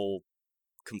the whole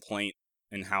complaint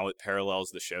and how it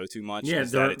parallels the show too much. Yeah,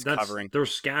 is that it's covering. They're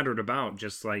scattered about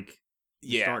just like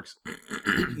the Starks.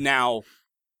 Now,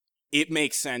 it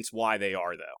makes sense why they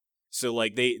are though. So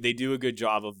like they do a good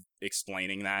job of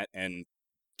explaining that and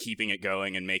keeping it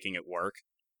going and making it work.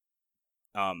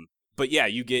 But yeah,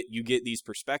 you get these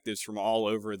perspectives from all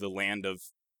over the land of,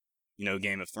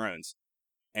 Game of Thrones.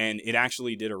 And it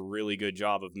actually did a really good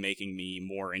job of making me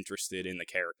more interested in the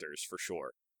characters, for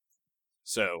sure.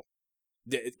 So,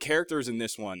 the characters in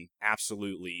this one,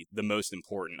 absolutely the most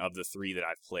important of the three that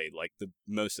I've played. Like, the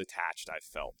most attached I've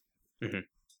felt. Mm-hmm.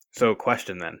 So,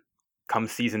 question then. Come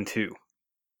season 2.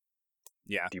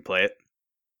 Yeah. Do you play it?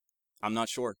 I'm not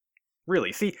sure.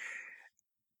 Really? See,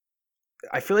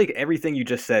 I feel like everything you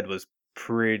just said was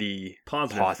pretty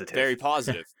positive. Very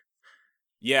positive.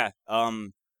 Yeah.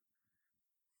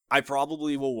 I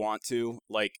probably will want to,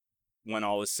 like, when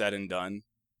all is said and done.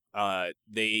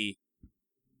 They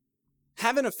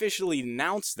haven't officially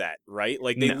announced that, right?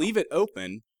 Like, they leave it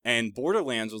open, and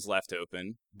Borderlands was left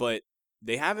open, but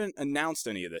they haven't announced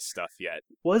any of this stuff yet.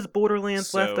 Was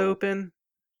Borderlands left open?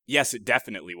 Yes, it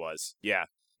definitely was. Yeah.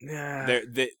 Yeah.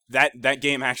 That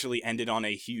game actually ended on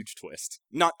a huge twist.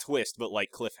 Not twist, but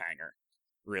like cliffhanger.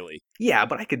 Really. Yeah,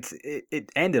 but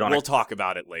it ended on We'll talk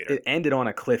about it later. It ended on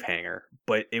a cliffhanger,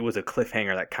 but it was a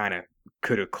cliffhanger that kind of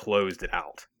could have closed it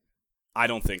out. I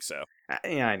don't think so.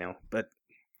 Yeah, I know, but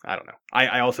I don't know.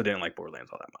 I also didn't like Borderlands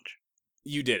all that much.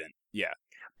 You didn't, yeah.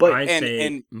 But I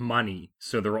say money,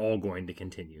 so they're all going to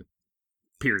continue.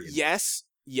 Period. Yes,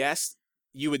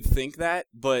 you would think that,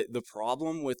 but the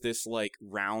problem with this like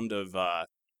round of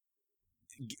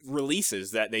releases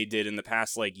that they did in the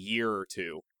past like year or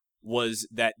two was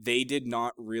that they did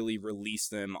not really release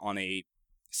them on a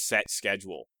set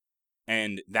schedule.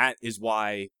 And that is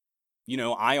why,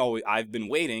 I've been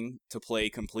waiting to play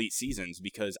complete seasons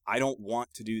because I don't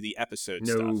want to do the episode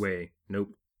stuff. No way. Nope.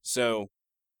 So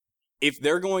if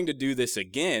they're going to do this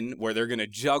again, where they're going to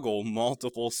juggle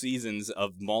multiple seasons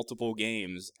of multiple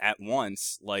games at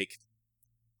once, like,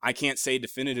 I can't say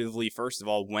definitively, first of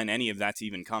all, when any of that's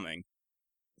even coming,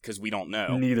 because we don't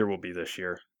know. Neither will be this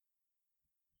year.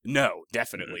 No,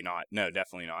 definitely not. No,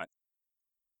 definitely not.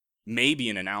 Maybe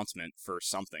an announcement for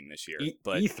something this year.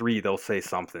 But E3, they'll say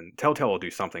something. Telltale will do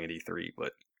something at E3,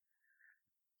 but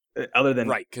other than...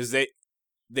 Right, because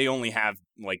they only have,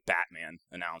 like, Batman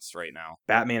announced right now.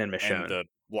 Batman and Michonne. And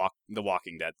the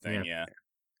Walking Dead thing, yeah.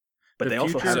 But they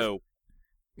also have... Go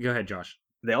ahead, Josh.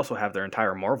 They also have their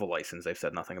entire Marvel license they've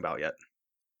said nothing about yet.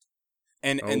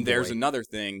 And there's another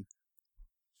thing.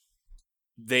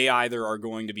 They either are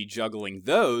going to be juggling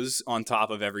those on top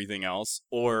of everything else,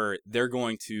 or they're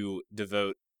going to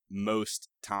devote most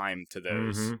time to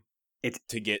those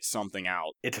to get something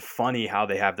out. It's funny how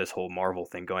they have this whole Marvel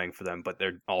thing going for them, but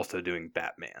they're also doing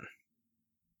Batman.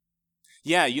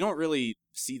 Yeah, you don't really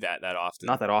see that often.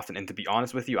 Not that often, and to be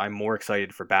honest with you, I'm more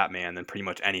excited for Batman than pretty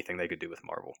much anything they could do with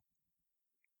Marvel.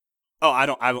 Oh, I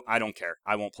don't care.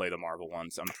 I won't play the Marvel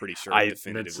ones. I'm pretty sure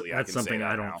definitively that's I can something say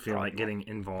that I don't now, feel like getting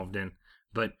involved in.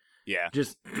 But yeah,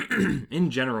 just in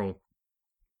general,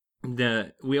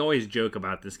 we always joke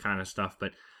about this kind of stuff,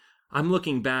 but I'm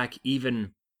looking back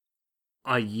even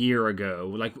a year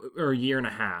ago, or a year and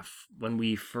a half, when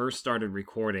we first started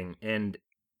recording, and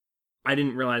I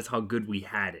didn't realize how good we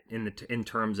had it in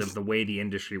terms of the way the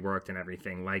industry worked and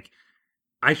everything. Like,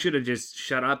 I should have just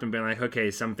shut up and been like,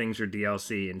 okay, some things are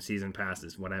DLC and season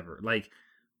passes, whatever. Like,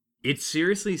 it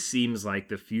seriously seems like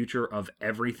the future of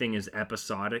everything is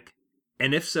episodic.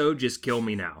 And if so, just kill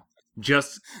me now.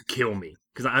 Just kill me.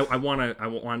 Because I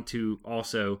want to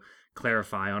also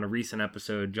clarify, on a recent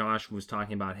episode, Josh was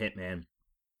talking about Hitman.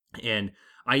 And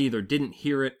I either didn't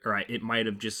hear it, or it might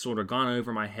have just sort of gone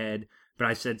over my head. But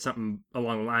I said something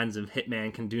along the lines of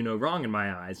Hitman can do no wrong in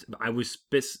my eyes. I was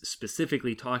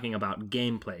specifically talking about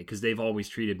gameplay, because they've always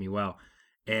treated me well.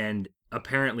 And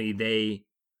apparently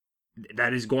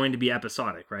that is going to be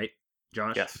episodic, right,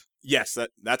 Josh? Yes,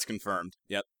 that's confirmed.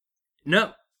 Yep.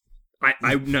 No,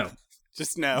 I no.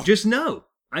 Just no. Just no.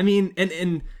 I mean,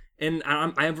 and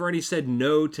I've already said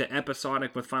no to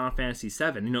episodic with Final Fantasy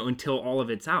VII. Until all of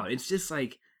it's out. It's just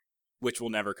like, which will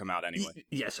never come out anyway.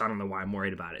 Yes, I don't know why I'm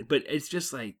worried about it, but it's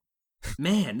just like,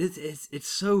 man, it's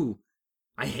so.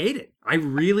 I hate it. I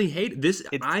really hate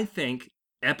it. I think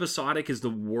episodic is the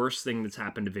worst thing that's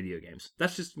happened to video games.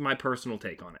 That's just my personal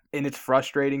take on it. And it's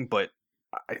frustrating, but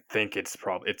I think it's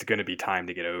going to be time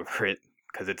to get over it.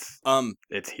 Because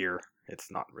it's here.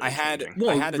 It's not really.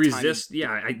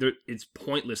 It's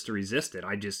pointless to resist it.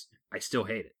 I still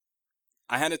hate it.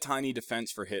 I had a tiny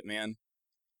defense for Hitman.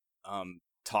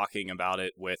 Talking about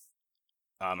it with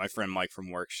my friend Mike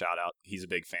from work, shout out. He's a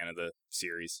big fan of the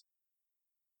series.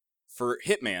 For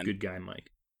Hitman, good guy,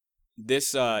 Mike.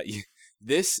 This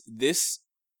this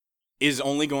is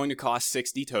only going to cost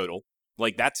 60 total.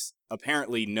 Like, that's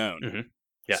apparently known. Mm-hmm.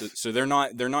 Yes. So they're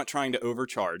not trying to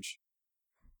overcharge.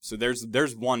 So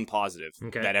there's one positive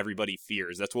that everybody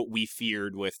fears. That's what we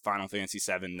feared with Final Fantasy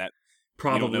VII that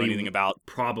we don't know anything about.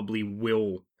 Probably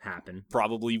will happen.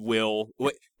 Probably will.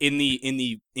 In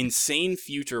the insane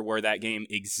future where that game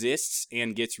exists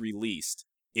and gets released,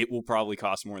 it will probably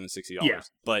cost more than $60. Yeah.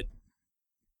 But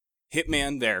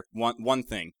Hitman, one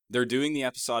thing. They're doing the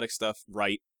episodic stuff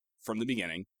right from the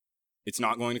beginning. It's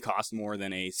not going to cost more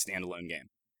than a standalone game.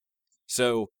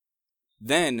 So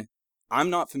then, I'm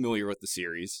not familiar with the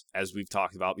series, as we've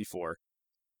talked about before.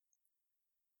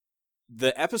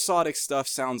 The episodic stuff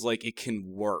sounds like it can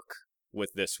work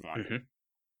with this one. Mm-hmm.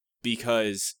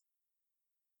 Because,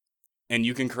 and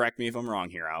you can correct me if I'm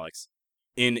wrong here, Alex,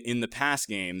 in the past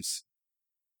games,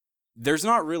 there's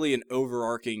not really an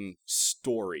overarching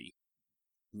story,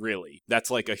 really.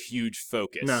 That's like a huge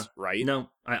focus, right?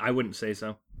 No, I wouldn't say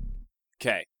so.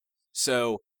 Okay,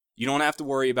 so you don't have to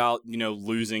worry about,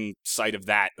 losing sight of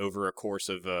that over a course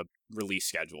of a release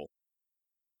schedule.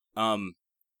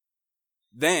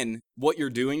 Then, what you're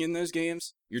doing in those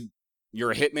games,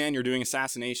 you're a hitman, you're doing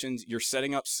assassinations, you're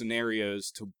setting up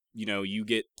scenarios to, you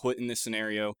get put in this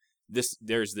scenario,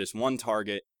 there's this one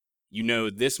target, you know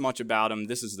this much about him,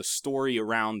 this is the story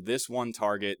around this one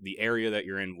target, the area that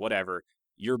you're in, whatever.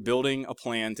 You're building a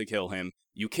plan to kill him,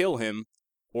 you kill him,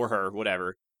 or her,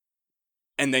 whatever,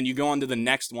 and then you go on to the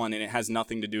next one, and it has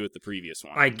nothing to do with the previous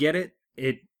one. I get it.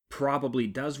 It probably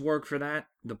does work for that.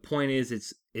 The point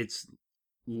is, it's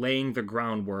laying the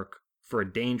groundwork for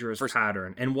a dangerous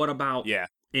pattern. And what about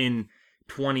in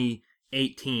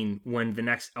 2018 when the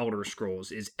next Elder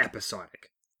Scrolls is episodic?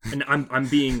 And I'm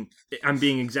being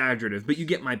exaggerative, but you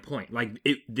get my point. Like,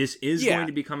 this is going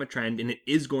to become a trend, and it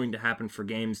is going to happen for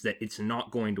games that it's not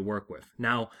going to work with.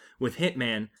 Now, with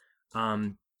Hitman,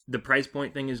 the price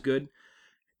point thing is good.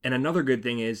 And another good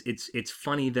thing is, it's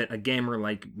funny that a gamer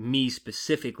like me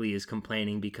specifically is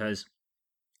complaining because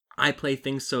I play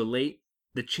things so late.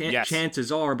 The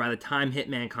chances are, by the time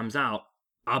Hitman comes out,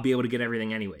 I'll be able to get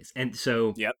everything anyways. And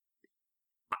so,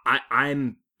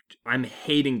 I'm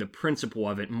hating the principle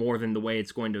of it more than the way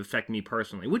it's going to affect me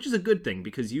personally, which is a good thing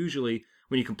because usually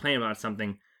when you complain about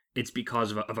something, it's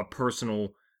because of a personal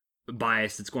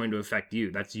bias that's going to affect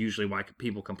you. That's usually why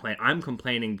people complain. I'm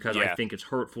complaining because I think it's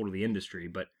hurtful to the industry,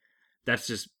 but that's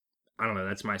just, I don't know,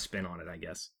 that's my spin on it, I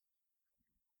guess.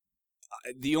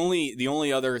 The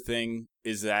only other thing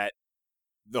is that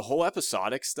the whole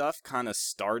episodic stuff kind of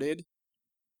started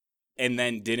and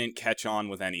then didn't catch on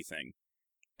with anything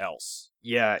else.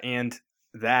 Yeah, and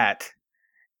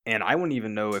I wouldn't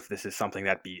even know if this is something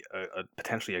that'd be a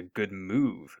potentially a good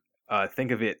move.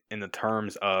 Think of it in the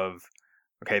terms of,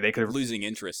 okay, they could have... Losing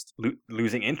interest.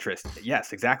 Losing interest,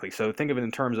 yes, exactly. So think of it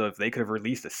in terms of they could have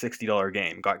released a $60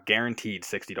 game, got guaranteed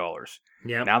 $60.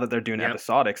 Yeah. Now that they're doing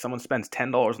episodic, someone spends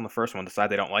 $10 on the first one, decide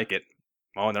they don't like it,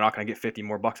 and they're not going to get 50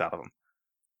 more bucks out of them.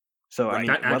 So, right.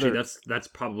 I mean, that's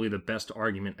probably the best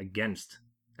argument against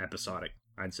episodic,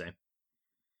 I'd say.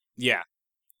 Yeah.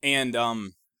 And,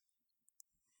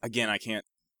 again, I can't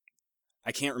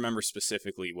remember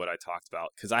specifically what I talked about,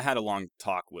 because I had a long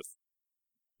talk with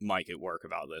Mike at work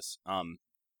about this,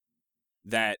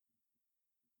 that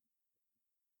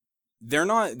they're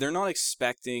not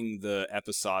expecting the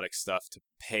episodic stuff to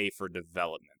pay for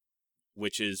development,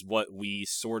 which is what we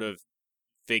sort of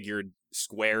figured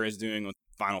Square is doing with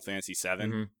Final Fantasy VII.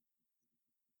 Mm-hmm.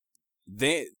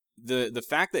 The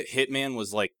fact that Hitman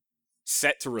was like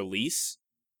set to release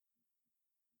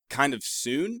kind of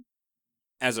soon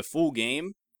as a full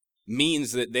game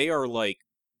means that they are like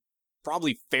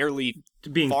probably fairly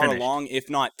far along, if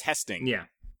not testing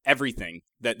everything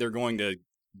that they're going to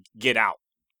get out.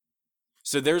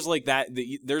 So there's like that.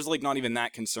 There's like not even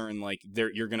that concern. Like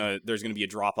there's gonna be a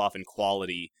drop off in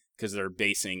quality because they're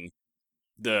basing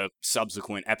the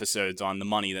subsequent episodes on the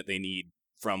money that they need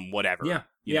from whatever.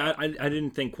 Yeah. I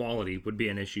didn't think quality would be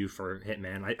an issue for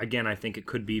Hitman. I think it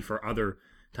could be for other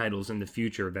titles in the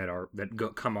future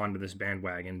that come onto this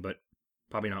bandwagon, but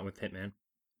probably not with Hitman.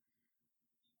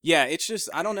 Yeah, it's just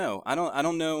I don't know. I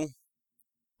don't know.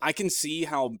 I can see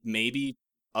how maybe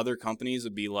other companies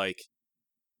would be like,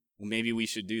 well, maybe we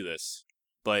should do this.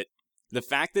 But the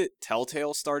fact that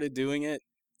Telltale started doing it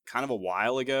kind of a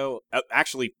while ago.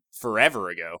 Actually, forever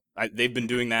ago. They've been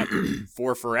doing that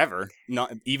for forever.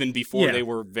 Not even before they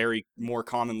were more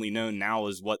commonly known now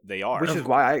as what they are. Which is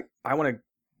why I want to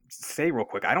say real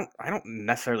quick, I don't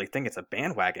necessarily think it's a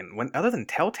bandwagon. Other than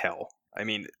Telltale, I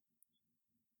mean,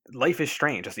 Life is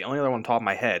Strange. That's the only other one on top of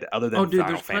my head, other than Final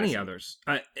there's Fantasy. plenty others.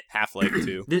 Half-Life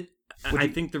 2. I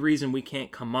think the reason we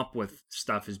can't come up with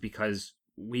stuff is because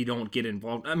we don't get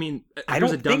involved. I mean, I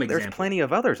don't think there's plenty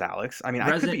of others, Alex. I mean,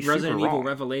 I could be super Resident wrong. Evil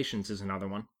Revelations is another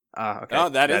one. Okay. Oh,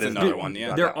 that is another one.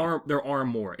 Yeah, there are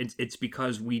more. It's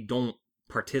because we don't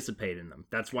participate in them.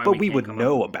 That's why. But we would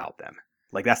know about them.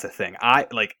 Like, that's the thing.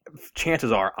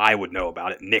 Chances are I would know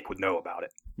about it. Nick would know about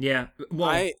it. Yeah.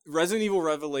 Well, Resident Evil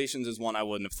Revelations is one I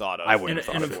wouldn't have thought of. I wouldn't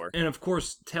have thought of. And of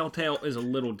course, Telltale is a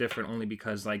little different only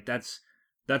because like that's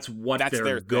what they're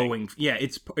their going. Yeah,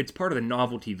 it's part of the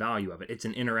novelty value of it. It's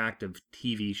an interactive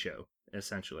TV show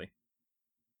essentially.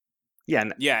 Yeah.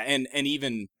 And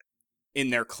even in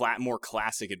their more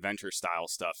classic adventure style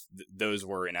stuff, those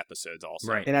were in episodes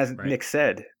also. Right. And as Nick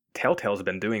said, Telltale's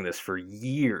been doing this for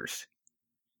years.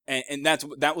 And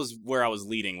that was where I was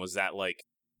leading, was that like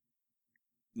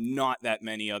not that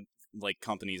many like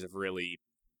companies have really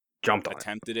jumped on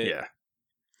attempted it. Yeah.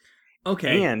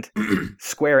 Okay. And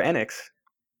Square Enix.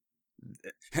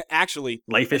 Actually,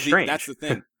 Life is Strange. That's the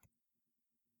thing.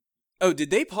 Oh,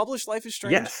 did they publish Life is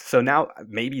Strange? Yes. So now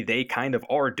maybe they kind of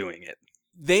are doing it.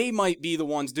 They might be the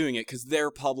ones doing it because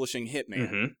they're publishing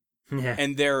Hitman. Mm-hmm. Yeah.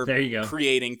 And they're there you go.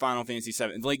 creating Final Fantasy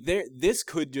VII. Like, this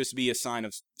could just be a sign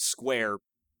of Square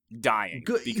dying.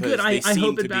 Good. I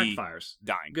hope it backfires.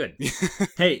 Dying. Good.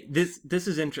 Hey, this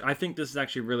is interesting. I think this is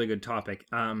actually a really good topic.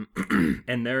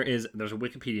 And there's a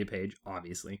Wikipedia page,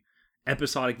 obviously,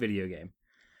 episodic video game.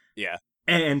 Yeah.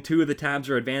 And 2 of the tabs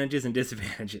are advantages and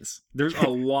disadvantages. There's a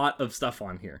lot of stuff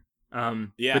on here.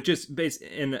 Yeah. But just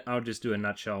and I'll just do a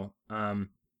nutshell.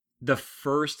 The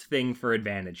first thing for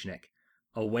advantage, Nick,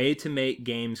 a way to make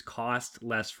games cost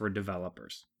less for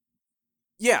developers.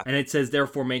 Yeah. And it says,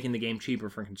 therefore, making the game cheaper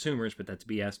for consumers, but that's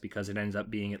BS because it ends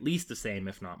up being at least the same,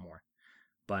 if not more.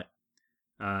 But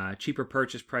cheaper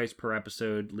purchase price per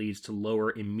episode leads to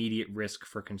lower immediate risk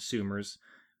for consumers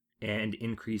and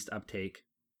increased uptake.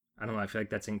 I don't know. I feel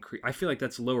like I feel like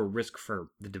that's lower risk for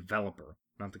the developer,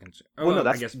 not the consumer. Well, no,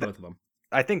 I guess both of them.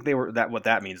 I think what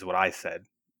that means is what I said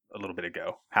a little bit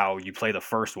ago. How you play the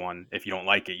first one, if you don't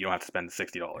like it, you don't have to spend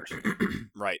 $60.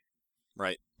 Right.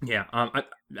 Yeah.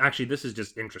 Actually, this is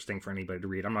just interesting for anybody to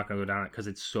read. I'm not going to go down it because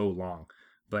it's so long.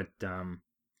 But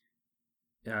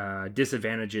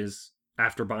disadvantages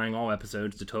after buying all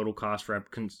episodes, the total cost for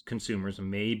consumers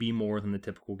may be more than the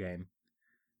typical game.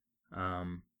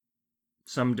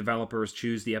 Some developers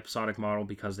choose the episodic model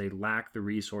because they lack the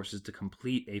resources to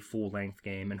complete a full-length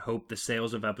game and hope the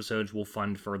sales of episodes will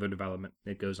fund further development.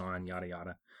 It goes on, yada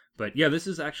yada. But yeah, this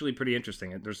is actually pretty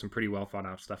interesting. There's some pretty well thought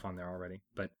out stuff on there already.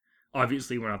 But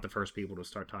obviously, we're not the first people to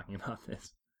start talking about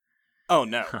this. Oh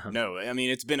no, no. I mean,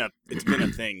 it's been a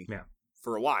thing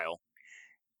for a while.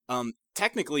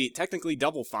 Technically,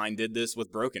 Double Fine did this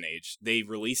with Broken Age. They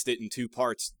released it in 2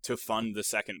 parts to fund the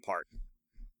second part.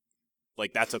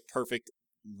 Like, that's a perfect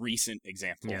recent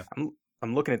example. Yeah.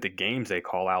 I'm looking at the games they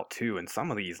call out too, and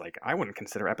some of these, like, I wouldn't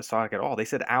consider episodic at all. They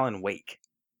said Alan Wake.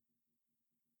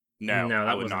 No, that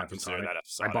I would wasn't not consider that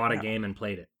episodic. I bought a game and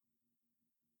played it.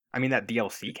 I mean, that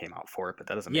DLC came out for it, but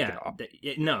that doesn't make it off.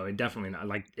 No, it definitely not.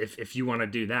 Like, if you want to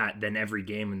do that, then every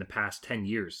game in the past 10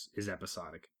 years is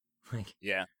episodic. Like,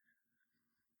 yeah.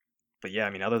 But yeah, I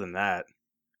mean, other than that,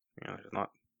 there's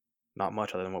not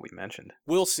much other than what we mentioned.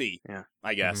 We'll see. Yeah,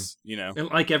 I guess And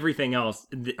like everything else,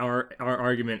 our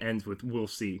argument ends with "we'll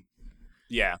see."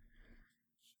 Yeah,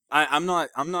 I'm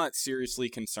not seriously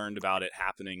concerned about it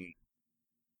happening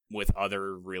with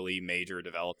other really major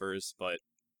developers, but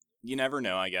you never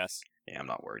know, I guess. Yeah, I'm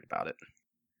not worried about it.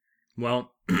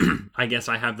 Well, I guess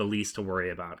I have the least to worry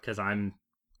about because I'm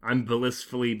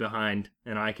blissfully behind,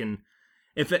 and I can,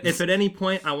 if at any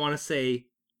point I want to say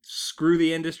screw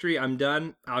the industry, I'm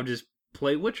done, I'll just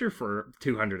play Witcher for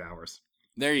 200 hours.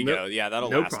 There you go. Yeah, that'll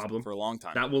last for a long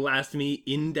time. That will last me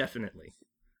indefinitely.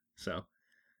 So,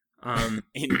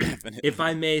 indefinitely. If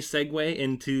I may segue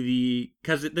into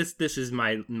because this is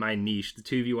my niche, the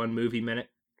 2v1 movie minute.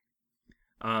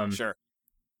 Sure.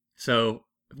 So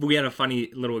we had a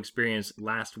funny little experience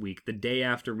last week. The day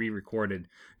after we recorded,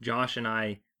 Josh and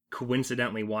I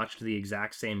coincidentally watched the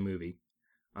exact same movie.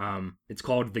 It's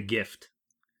called The Gift.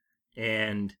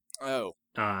 And I'm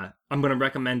going to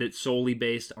recommend it solely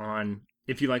based on,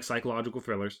 if you like psychological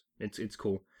thrillers, it's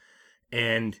cool.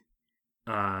 And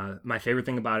my favorite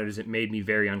thing about it is it made me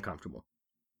very uncomfortable.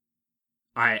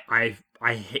 I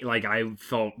hate, like, I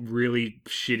felt really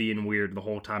shitty and weird the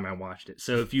whole time I watched it.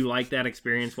 So if you like that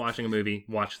experience watching a movie,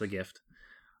 watch The Gift.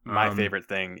 My favorite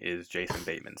thing is Jason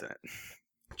Bateman's in it.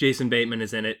 Jason Bateman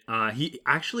is in it. He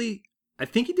actually, I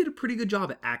think he did a pretty good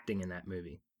job at acting in that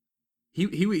movie. He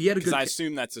had a good. I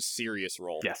assume that's a serious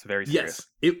role. Yes, very serious.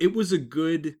 Yes, it was a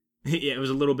good. Yeah, it was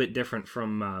a little bit different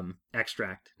from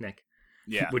Extract, Nick.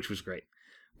 Yeah, which was great.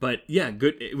 But yeah,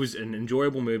 good. It was an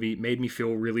enjoyable movie. Made me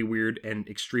feel really weird and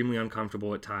extremely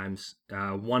uncomfortable at times.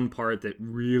 One part that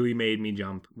really made me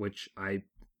jump, which I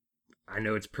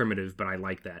know it's primitive, but I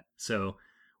like that. So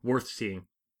worth seeing.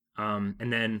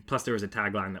 And then plus there was a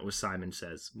tagline that was Simon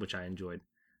Says, which I enjoyed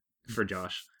for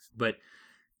Josh. But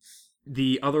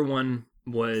the other one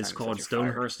was Simon called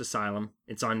Stonehurst Asylum.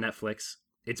 It's on Netflix.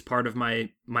 It's part of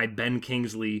my Ben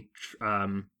Kingsley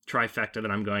trifecta that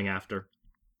I'm going after.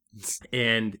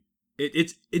 And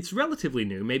it's relatively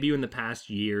new, maybe in the past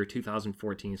year,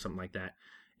 2014, something like that.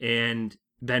 And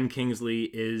Ben Kingsley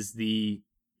is the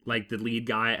lead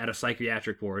guy at a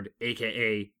psychiatric ward,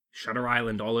 aka Shutter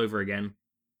Island all over again.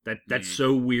 That's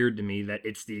so weird to me that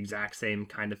it's the exact same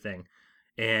kind of thing.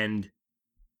 And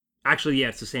actually, yeah,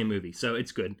 it's the same movie, so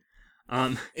it's good.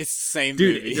 It's the same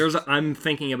movie. Dude, I'm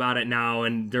thinking about it now,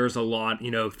 and there's a lot,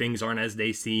 things aren't as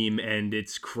they seem, and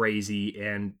it's crazy,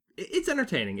 and it's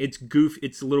entertaining. It's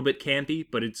it's a little bit campy,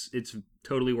 but it's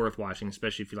totally worth watching,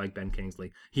 especially if you like Ben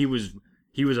Kingsley. He was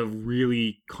a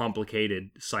really complicated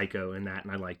psycho in that,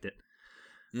 and I liked it.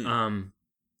 And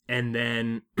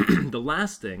then the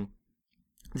last thing,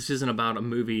 this isn't about a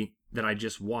movie that I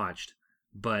just watched,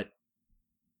 but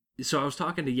so I was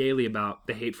talking to Yaley about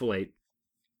The Hateful Eight,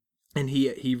 and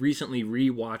he recently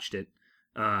rewatched it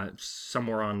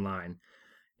somewhere online,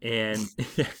 and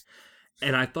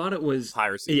and I thought it was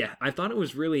piracy. Yeah, I thought it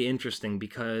was really interesting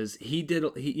because he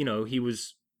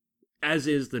was, as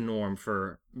is the norm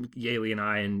for Yaley and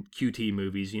I in QT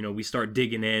movies. We start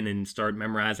digging in and start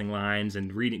memorizing lines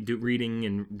and reading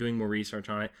and doing more research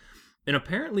on it, and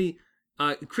apparently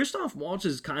Christoph Waltz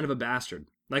is kind of a bastard.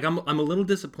 Like, I'm a little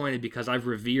disappointed because I've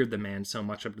revered the man so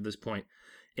much up to this point.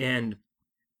 And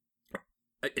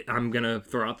I'm going to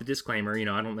throw out the disclaimer,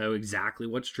 I don't know exactly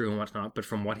what's true and what's not, but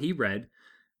from what he read,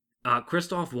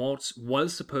 Christoph Waltz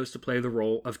was supposed to play the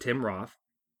role of Tim Roth,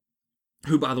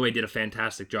 who, by the way, did a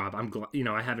fantastic job. I'm glad,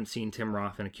 I haven't seen Tim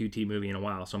Roth in a QT movie in a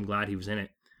while, so I'm glad he was in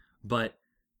it. But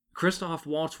Christoph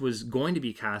Waltz was going to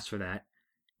be cast for that,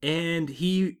 and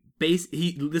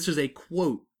this is a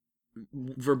quote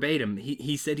verbatim.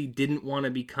 He said he didn't want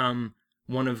to become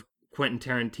one of Quentin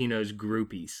Tarantino's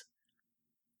groupies.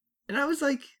 And I was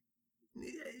like,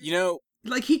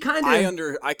 like, he kind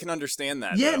of... I can understand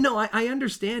that. Yeah, though. no, I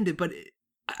understand it, but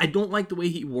I don't like the way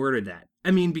he worded that.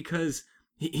 I mean, because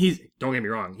he's, don't get me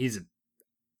wrong, he's a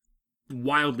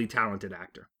wildly talented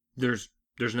actor. There's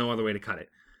no other way to cut it.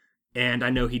 And I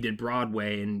know he did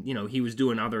Broadway, and, he was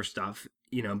doing other stuff,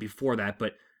 before that,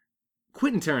 but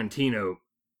Quentin Tarantino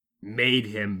made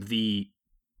him the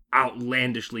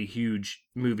outlandishly huge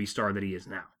movie star that he is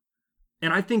now.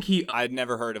 And I think I'd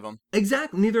never heard of him.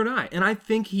 Exactly, neither did I. And I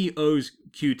think he owes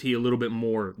QT a little bit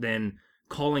more than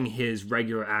calling his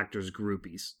regular actors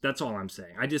groupies. That's all I'm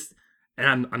saying.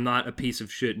 And I'm not a piece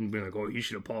of shit and being like, oh, you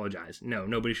should apologize. No,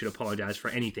 nobody should apologize for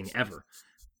anything ever.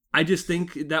 I just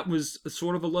think that was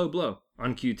sort of a low blow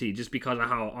on QT, just because of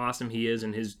how awesome he is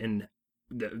and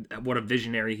what a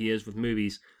visionary he is with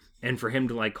movies. And for him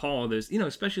to call this,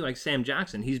 especially like Sam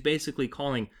Jackson, he's basically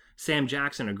calling Sam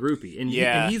Jackson a groupie. And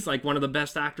he's like one of the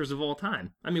best actors of all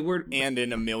time. I mean, and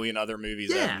in a million other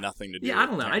movies that have nothing to do with I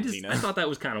don't know. Tarantino. I thought that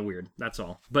was kind of weird. That's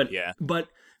all. But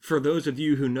for those of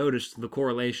you who noticed the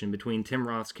correlation between Tim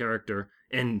Roth's character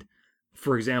and,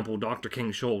 for example, Dr.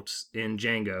 King Schultz in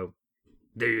Django,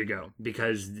 there you go.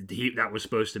 Because that was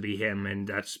supposed to be him, and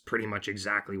that's pretty much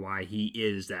exactly why he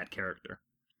is that character.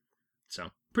 So,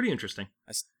 pretty interesting.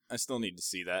 I still need to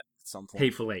see that at some point.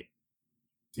 Hateful Eight.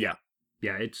 Yeah,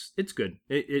 it's good.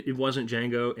 It wasn't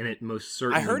Django, and it most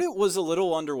certainly... I heard it was a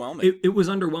little underwhelming. It was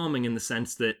underwhelming in the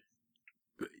sense that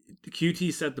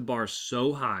QT set the bar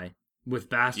so high with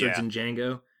Bastards and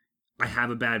Django. I have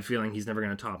a bad feeling he's never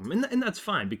going to top him, and that's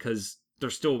fine because they're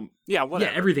still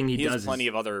whatever. Everything he does has plenty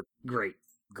of other great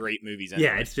movies. Anyway.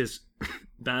 Yeah, it's just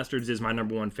Bastards is my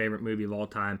number one favorite movie of all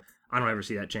time. I don't ever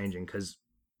see that changing because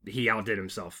he outdid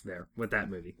himself there with that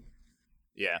movie.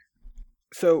 Yeah.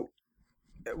 So,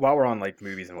 while we're on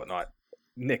movies and whatnot,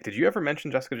 Nick, did you ever mention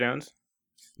Jessica Jones?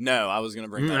 No, I was going to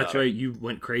bring that up. That's right. You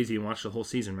went crazy and watched the whole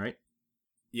season, right?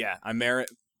 Yeah, I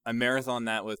marathon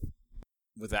that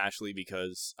with Ashley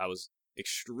because I was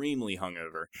extremely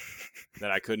hungover that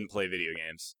I couldn't play video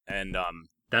games, and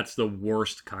That's the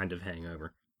worst kind of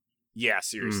hangover. Yeah,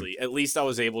 seriously. At least I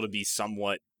was able to be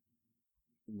somewhat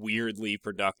weirdly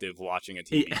productive watching a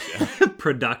TV show.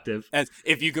 Productive.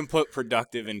 If you can put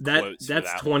productive in quotes.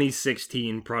 That's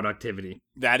 2016 productivity.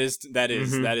 That is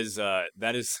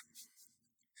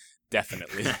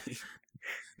definitely.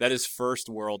 That is first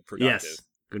world productive. Yes.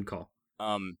 Good call.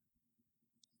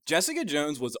 Jessica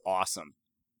Jones was awesome.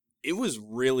 It was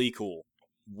really cool.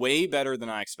 Way better than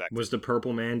I expected. Was the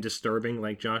Purple Man disturbing,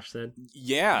 like Josh said?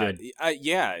 Yeah.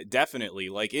 Yeah, definitely.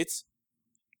 Like,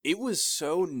 it was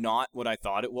so not what I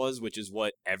thought it was, which is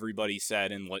what everybody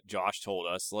said and what Josh told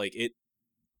us. Like, it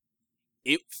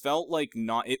felt like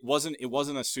it wasn't a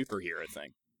superhero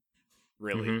thing.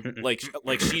 Really. Mm-hmm.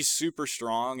 Like she's super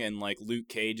strong and like Luke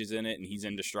Cage is in it and he's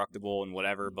indestructible and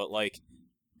whatever, but like,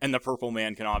 and the Purple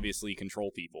Man can obviously control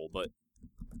people, but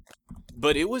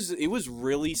it was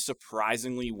really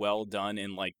surprisingly well done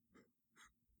and like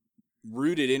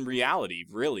rooted in reality,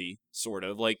 really, sort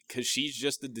of, like, because she's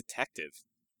just a detective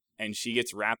and she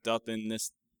gets wrapped up in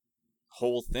this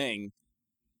whole thing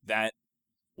that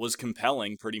was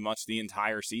compelling pretty much the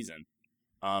entire season.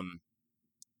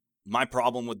 My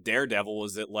problem with Daredevil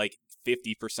was that like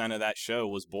 50% of that show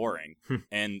was boring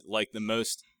and like the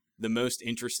most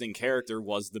interesting character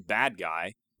was the bad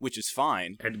guy, which is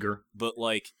fine, Edgar, but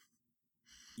like,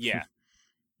 yeah,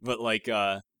 but like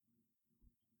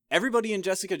everybody in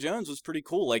Jessica Jones was pretty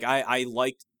cool. Like I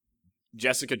liked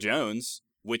Jessica Jones,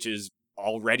 which is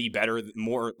already better,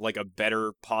 more like a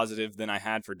better positive than I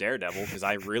had for Daredevil, because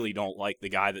I really don't like the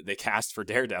guy that they cast for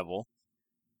Daredevil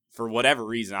for whatever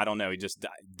reason. I don't know, he just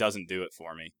doesn't do it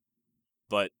for me.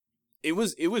 But it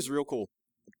was real cool.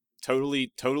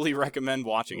 Totally recommend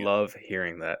watching it. Love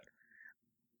hearing that.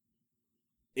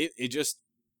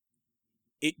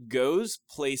 It goes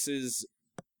places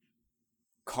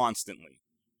constantly.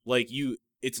 Like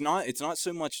it's not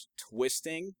so much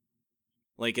twisting.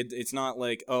 Like it's not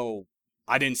like, oh,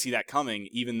 I didn't see that coming,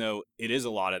 even though it is a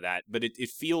lot of that, but it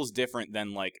feels different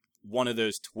than like one of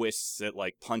those twists that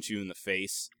like punch you in the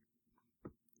face.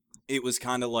 It was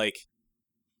kind of like,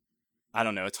 I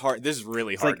don't know, it's hard. This is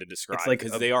really hard to describe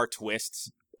because they are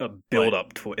twists. A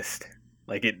build-up twist.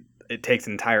 Like it takes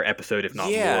an entire episode, if not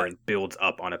more, and builds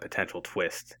up on a potential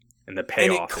twist. And the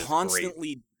payoff is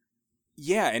great.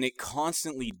 Yeah, and it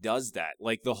constantly does that.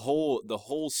 Like the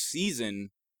whole season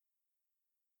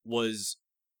was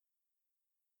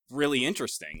really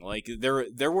interesting. Like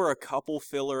there were a couple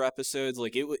filler episodes.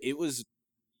 Like it was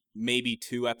maybe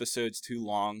 2 episodes too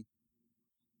long,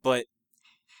 but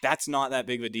that's not that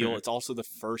big of a deal. It's also the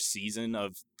first season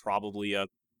of probably a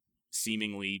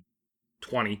seemingly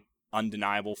 20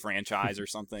 undeniable franchise or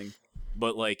something.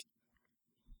 But like,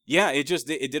 yeah, it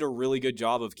did a really good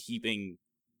job of keeping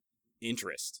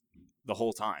interest the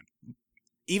whole time.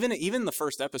 Even the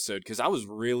first episode, because I was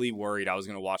really worried I was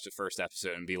going to watch the first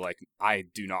episode and be like, I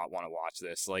do not want to watch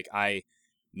this. Like, I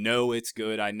know it's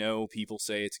good. I know people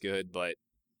say it's good, but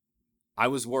I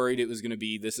was worried it was going to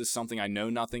be, this is something I know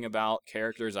nothing about,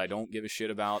 characters I don't give a shit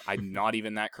about. I'm not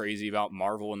even that crazy about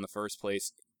Marvel in the first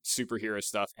place, superhero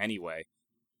stuff anyway.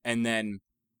 And then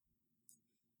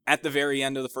at the very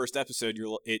end of the first episode,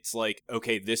 it's like,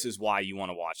 okay, this is why you want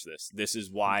to watch this. This is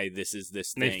why this is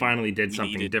this thing. They finally did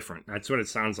something different. That's what it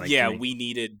sounds like. Yeah, we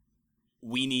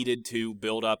needed to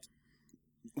build up.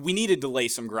 We needed to lay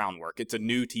some groundwork. It's a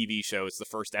new TV show. It's the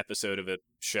first episode of a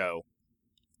show.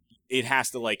 It has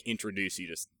to like introduce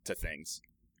you to things.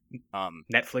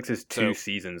 Netflix's 2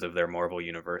 seasons of their Marvel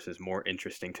universe is more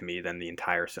interesting to me than the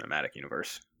entire cinematic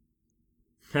universe.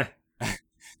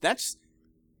 That's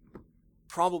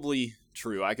probably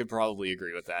true. I could probably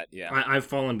agree with that. Yeah, I've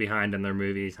fallen behind on their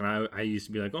movies, and I used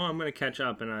to be like, oh, I'm going to catch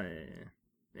up, and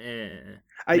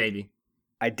maybe.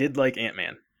 I did like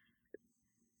Ant-Man.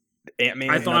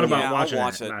 I thought about watching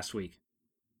it last week.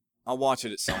 I'll watch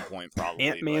it at some point, probably.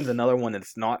 Ant-Man's another one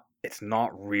that's not. It's not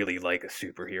really like a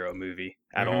superhero movie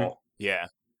at all. Yeah.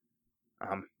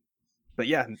 But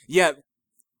yeah. Yeah.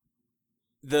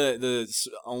 The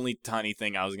only tiny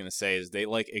thing I was gonna say is they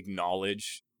like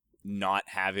acknowledge not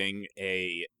having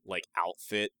a like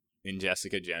outfit in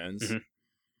Jessica Jones,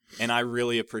 and I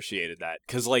really appreciated that,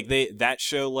 because like that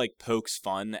show like pokes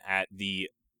fun at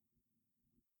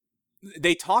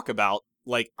they talk about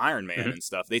like Iron Man and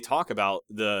stuff. They talk about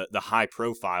the high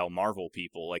profile Marvel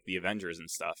people like the Avengers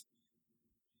and stuff,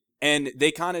 and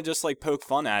they kind of just like poke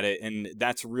fun at it, and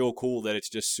that's real cool that it's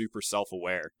just super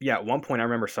self-aware. Yeah, at one point I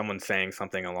remember someone saying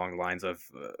something along the lines of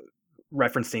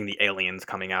referencing the aliens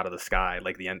coming out of the sky,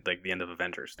 like the end of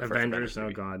Avengers. Avengers, oh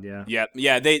god, yeah.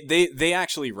 Yeah. They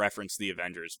actually reference the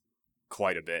Avengers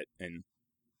quite a bit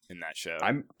in that show.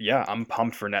 I'm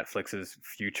pumped for Netflix's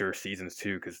future seasons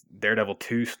too, because Daredevil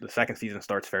 2, the second season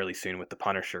starts fairly soon with The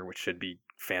Punisher, which should be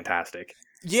fantastic.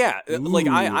 Yeah, like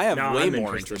I have way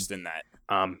more interest in that.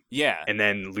 Yeah, and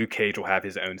then Luke Cage will have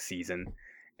his own season,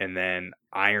 and then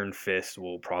Iron Fist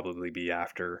will probably be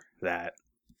after that.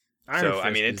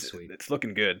 It's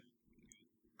looking good.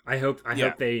 I hope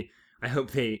they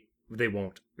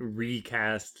won't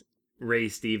recast Ray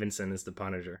Stevenson as the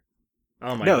Punisher.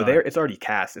 Oh my god! No, it's already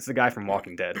cast. It's the guy from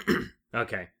Walking Dead.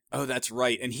 Okay. Oh, that's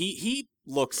right. And he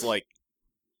looks like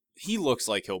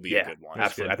he'll be a good one.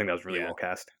 Absolutely. I think that was really well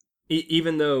cast.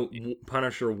 Even though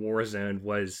Punisher Warzone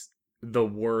was the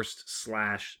worst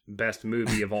 / best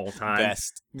movie of all time.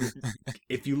 Best.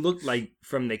 If you look like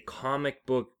from the comic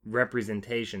book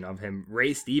representation of him,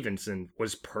 Ray Stevenson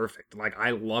was perfect. Like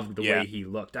I loved the way he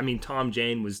looked. I mean, Tom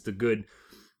Jane was the good,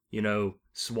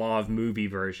 suave movie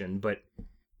version, but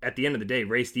at the end of the day,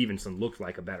 Ray Stevenson looked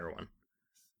like a better one.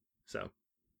 So,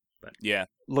 but yeah,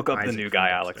 look up the new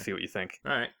guy, Alex. See what you think.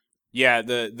 All right. Yeah,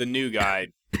 the new guy,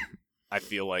 I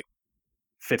feel like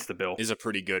fits the bill. Is a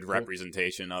pretty good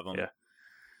representation of him. Yeah.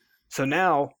 So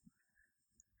now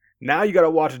you got to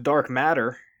watch Dark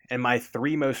Matter, and my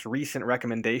 3 most recent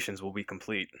recommendations will be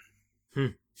complete.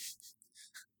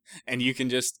 And you can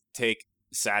just take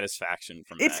satisfaction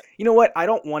from that. You know what? I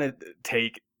don't want to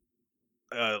take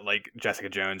like Jessica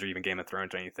Jones or even Game of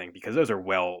Thrones or anything, because those are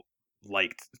well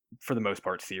liked for the most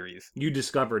part series. You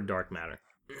discovered Dark Matter.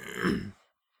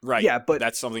 Right. Yeah, but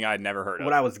that's something I'd never heard of.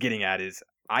 What I was getting at is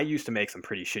I used to make some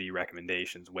pretty shitty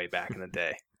recommendations way back in the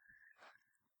day.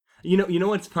 You know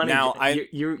what's funny? Now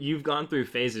you've gone through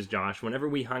phases, Josh. Whenever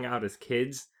we hung out as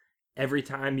kids, every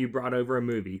time you brought over a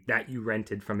movie that you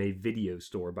rented from a video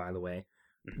store, by the way,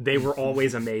 they were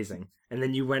always amazing. And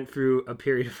then you went through a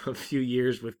period of a few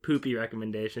years with poopy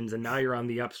recommendations, and now you're on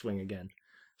the upswing again.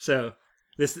 So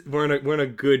we're in a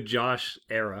good Josh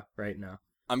era right now.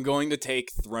 I'm going to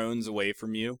take Thrones away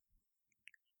from you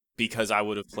because I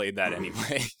would have played that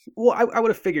anyway. Well, I would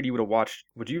have figured you would have watched.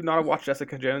 Would you not have watched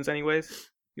Jessica Jones anyways?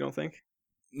 You don't think?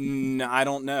 No, I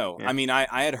don't know. Yeah. I mean,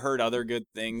 I had heard other good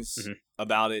things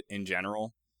about it in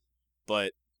general,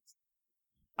 but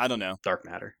I don't know. Dark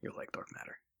Matter. You'll like Dark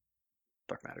Matter.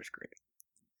 Dark Matter's great.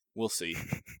 We'll see.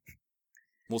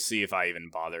 We'll see if I even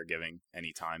bother giving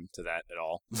any time to that at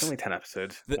all. It's only 10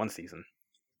 episodes, 1 season.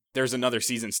 There's another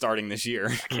season starting this year.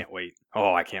 I can't wait.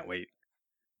 Oh, I can't wait.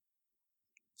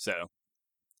 So,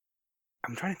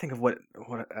 I'm trying to think of what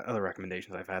other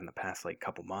recommendations I've had in the past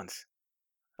couple months.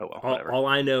 Oh well, whatever. All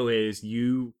I know is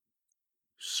you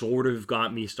sort of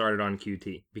got me started on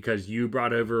QT because you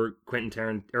brought over Quentin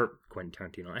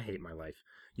Tarantino. I hate my life.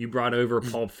 You brought over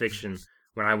Pulp Fiction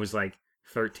when I was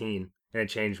 13, and it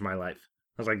changed my life.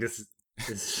 I was like, this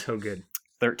is so good.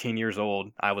 13 years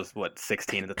old. I was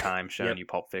 16 at the time, showing you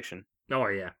Pulp Fiction. Oh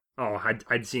yeah. Oh,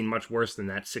 I'd seen much worse than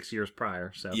that 6 years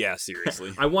prior. So yeah,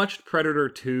 seriously. I watched Predator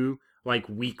 2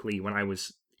 weekly when I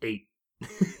was 8.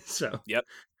 So yep.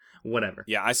 Whatever.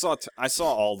 Yeah, I saw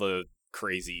all the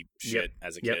crazy shit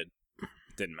as a kid.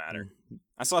 Didn't matter.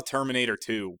 I saw Terminator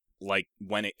 2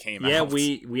 when it came out. Yeah,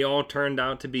 we all turned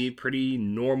out to be pretty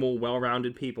normal,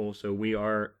 well-rounded people, so we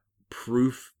are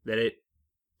proof that it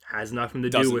has nothing to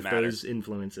do with those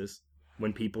influences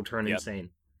when people turn insane.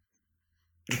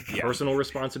 Yeah. Personal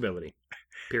responsibility.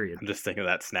 Period. I'm just thinking of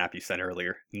that snap you sent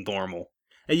earlier. Normal.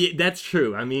 Yeah, that's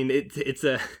true. I mean, it's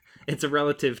a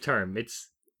relative term. It's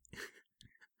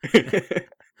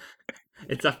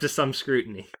it's up to some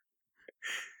scrutiny.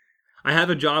 I have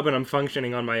a job and I'm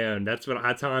functioning on my own. That's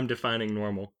how I'm defining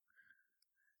normal.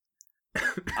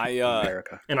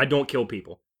 America. And I don't kill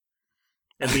people.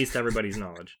 At least everybody's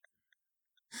knowledge.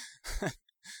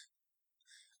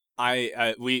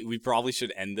 We probably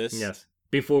should end this. Yes.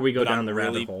 Before we go down the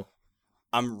rabbit hole.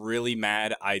 I'm really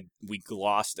mad we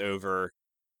glossed over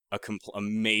a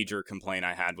major complaint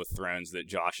I had with Thrones that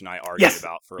Josh and I argued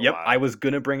about for a while. I was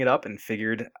going to bring it up and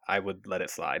figured I would let it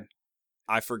slide.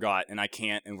 I forgot, and I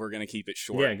can't, and we're going to keep it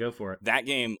short. Yeah, go for it. That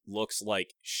game looks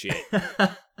like shit.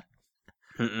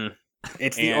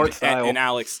 It's the art style. And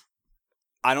Alex,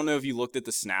 I don't know if you looked at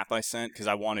the snap I sent, because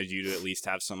I wanted you to at least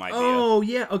have some idea. Oh,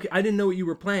 yeah. Okay, I didn't know what you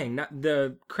were playing. Not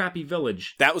the crappy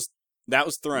village. That was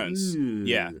Thrones. Ooh.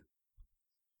 Yeah.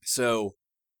 So,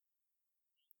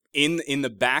 in the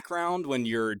background, when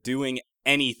you're doing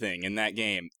anything in that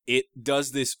game, it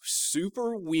does this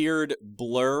super weird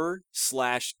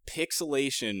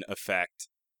blur/pixelation effect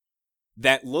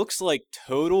that looks like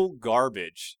total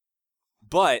garbage.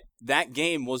 But that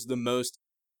game was the most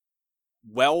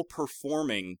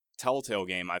well-performing Telltale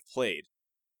game I've played.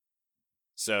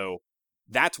 So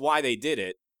that's why they did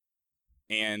it.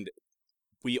 And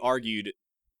we argued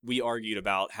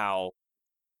about how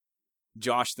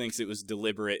Josh thinks it was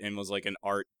deliberate and was like an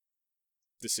art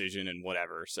decision and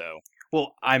whatever. So,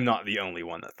 well, I'm not the only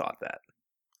one that thought that.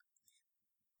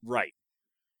 Right.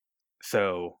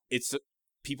 So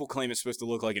people claim it's supposed to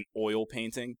look like an oil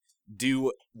painting.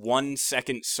 Do 1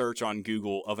 second search on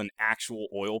Google of an actual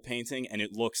oil painting, and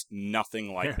it looks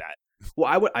nothing like that.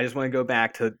 Well, I just want to go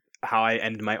back to how I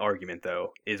ended my argument, though,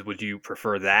 is would you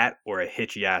prefer that or a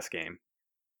hitchy-ass game?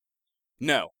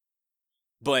 No.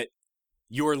 But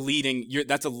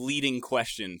that's a leading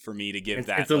question for me to give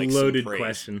that. It's a loaded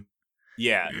question.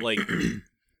 Yeah, like,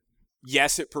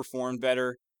 yes, it performed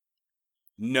better.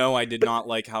 No, I did not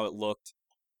like how it looked.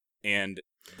 And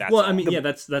that's I mean,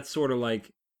 that's sort of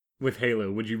like with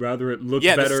Halo. Would you rather it look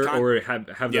better or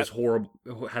have those horrible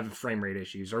frame rate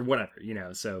issues or whatever,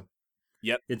 so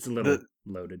it's a little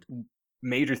loaded.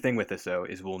 Major thing with this, though,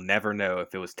 is we'll never know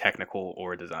if it was technical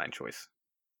or a design choice.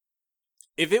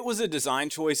 If it was a design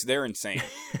choice, they're insane.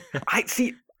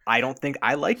 I don't think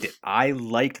I liked it. I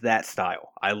liked that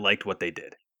style. I liked what they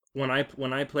did. When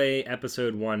I play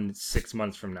episode 1 6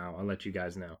 months from now, I'll let you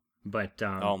guys know. But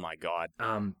oh my god.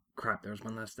 Crap, there was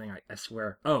one last thing, I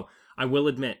swear. Oh, I will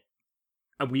admit,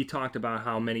 we talked about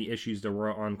how many issues there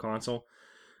were on console.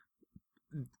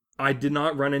 I did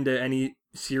not run into any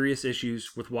serious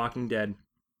issues with Walking Dead,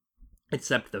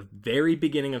 except the very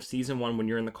beginning of season 1 when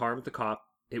you're in the car with the cop.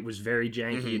 It was very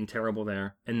janky and terrible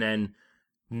there. And then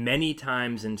many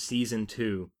times in season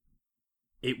 2,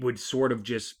 it would sort of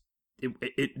just...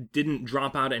 It didn't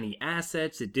drop out any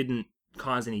assets. It didn't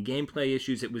cause any gameplay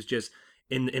issues. It was just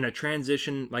in a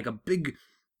transition, like a big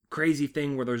crazy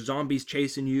thing where there's zombies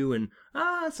chasing you and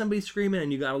somebody's screaming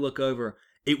and you gotta look over.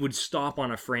 It would stop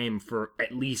on a frame for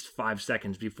at least 5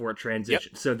 seconds before it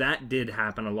transitioned. Yep. So that did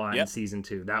happen a lot in season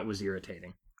 2. That was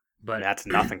irritating. But that's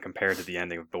nothing compared to the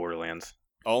ending of Borderlands.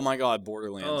 Oh my god,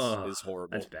 Borderlands is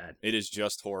horrible. That's bad. It is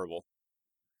just horrible.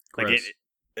 Like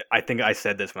I think I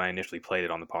said this when I initially played it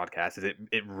on the podcast. Is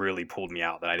it really pulled me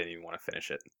out that I didn't even want to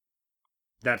finish it.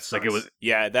 That's like it was.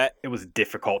 Yeah, it was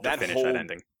difficult to finish that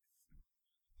ending.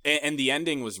 And the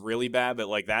ending was really bad, but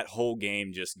like that whole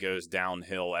game just goes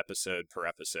downhill episode per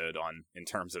episode in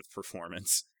terms of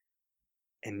performance.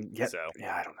 And yet,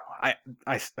 I don't know.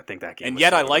 I think that game. And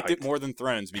yet, I liked it more than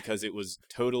Thrones because it was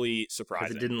totally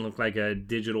surprising. It didn't look like a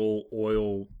digital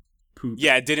oil poop.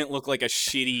 Yeah, it didn't look like a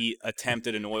shitty attempt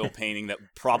at an oil painting that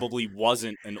probably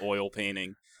wasn't an oil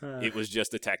painting. It was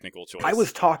just a technical choice. I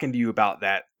was talking to you about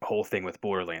that whole thing with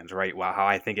Borderlands, right? Wow, how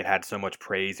I think it had so much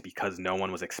praise because no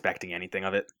one was expecting anything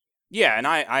of it. Yeah, and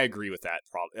I agree with that.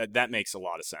 That makes a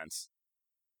lot of sense.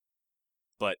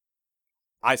 But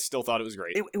I still thought it was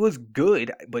great. It was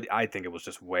good, but I think it was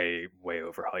just way, way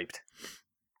overhyped.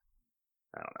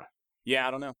 I don't know. Yeah,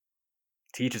 I don't know.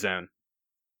 To each his own.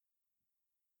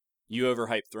 You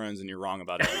overhyped Thrones and you're wrong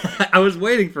about it. I was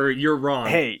waiting for you're wrong.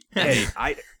 Hey,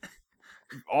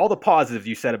 all the positives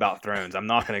you said about Thrones, I'm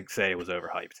not going to say it was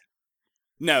overhyped.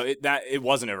 No, it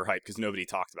wasn't overhyped because nobody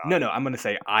talked about it. No, I'm going to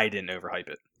say I didn't overhype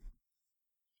it.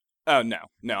 Oh, no,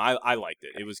 I liked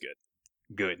it. It was good.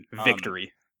 Good.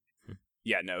 Victory.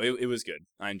 Yeah, no, it was good.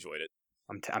 I enjoyed it.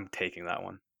 I'm taking that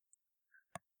one.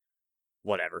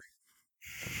 Whatever.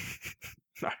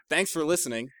 Thanks for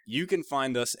listening. You can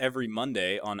find us every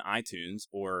Monday on iTunes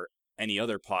or any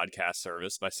other podcast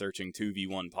service by searching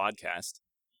 2v1 Podcast.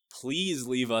 Please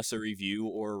leave us a review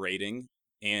or a rating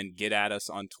and get at us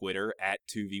on Twitter at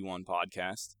 2v1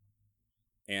 Podcast.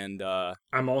 And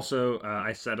I'm also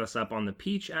I set us up on the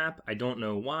Peach app. I don't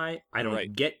know why. I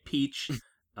don't get Peach.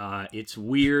 It's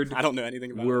weird. I don't know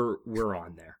anything about it. We're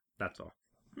on there. That's all.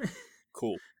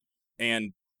 Cool.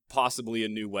 And possibly a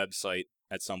new website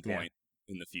at some point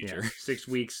in the future. Yeah. 6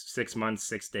 weeks, 6 months,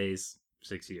 6 days,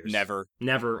 6 years.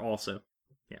 Never also.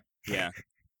 Yeah. Yeah.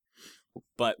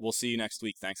 But we'll see you next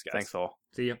week. Thanks, guys. Thanks all.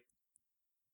 See you.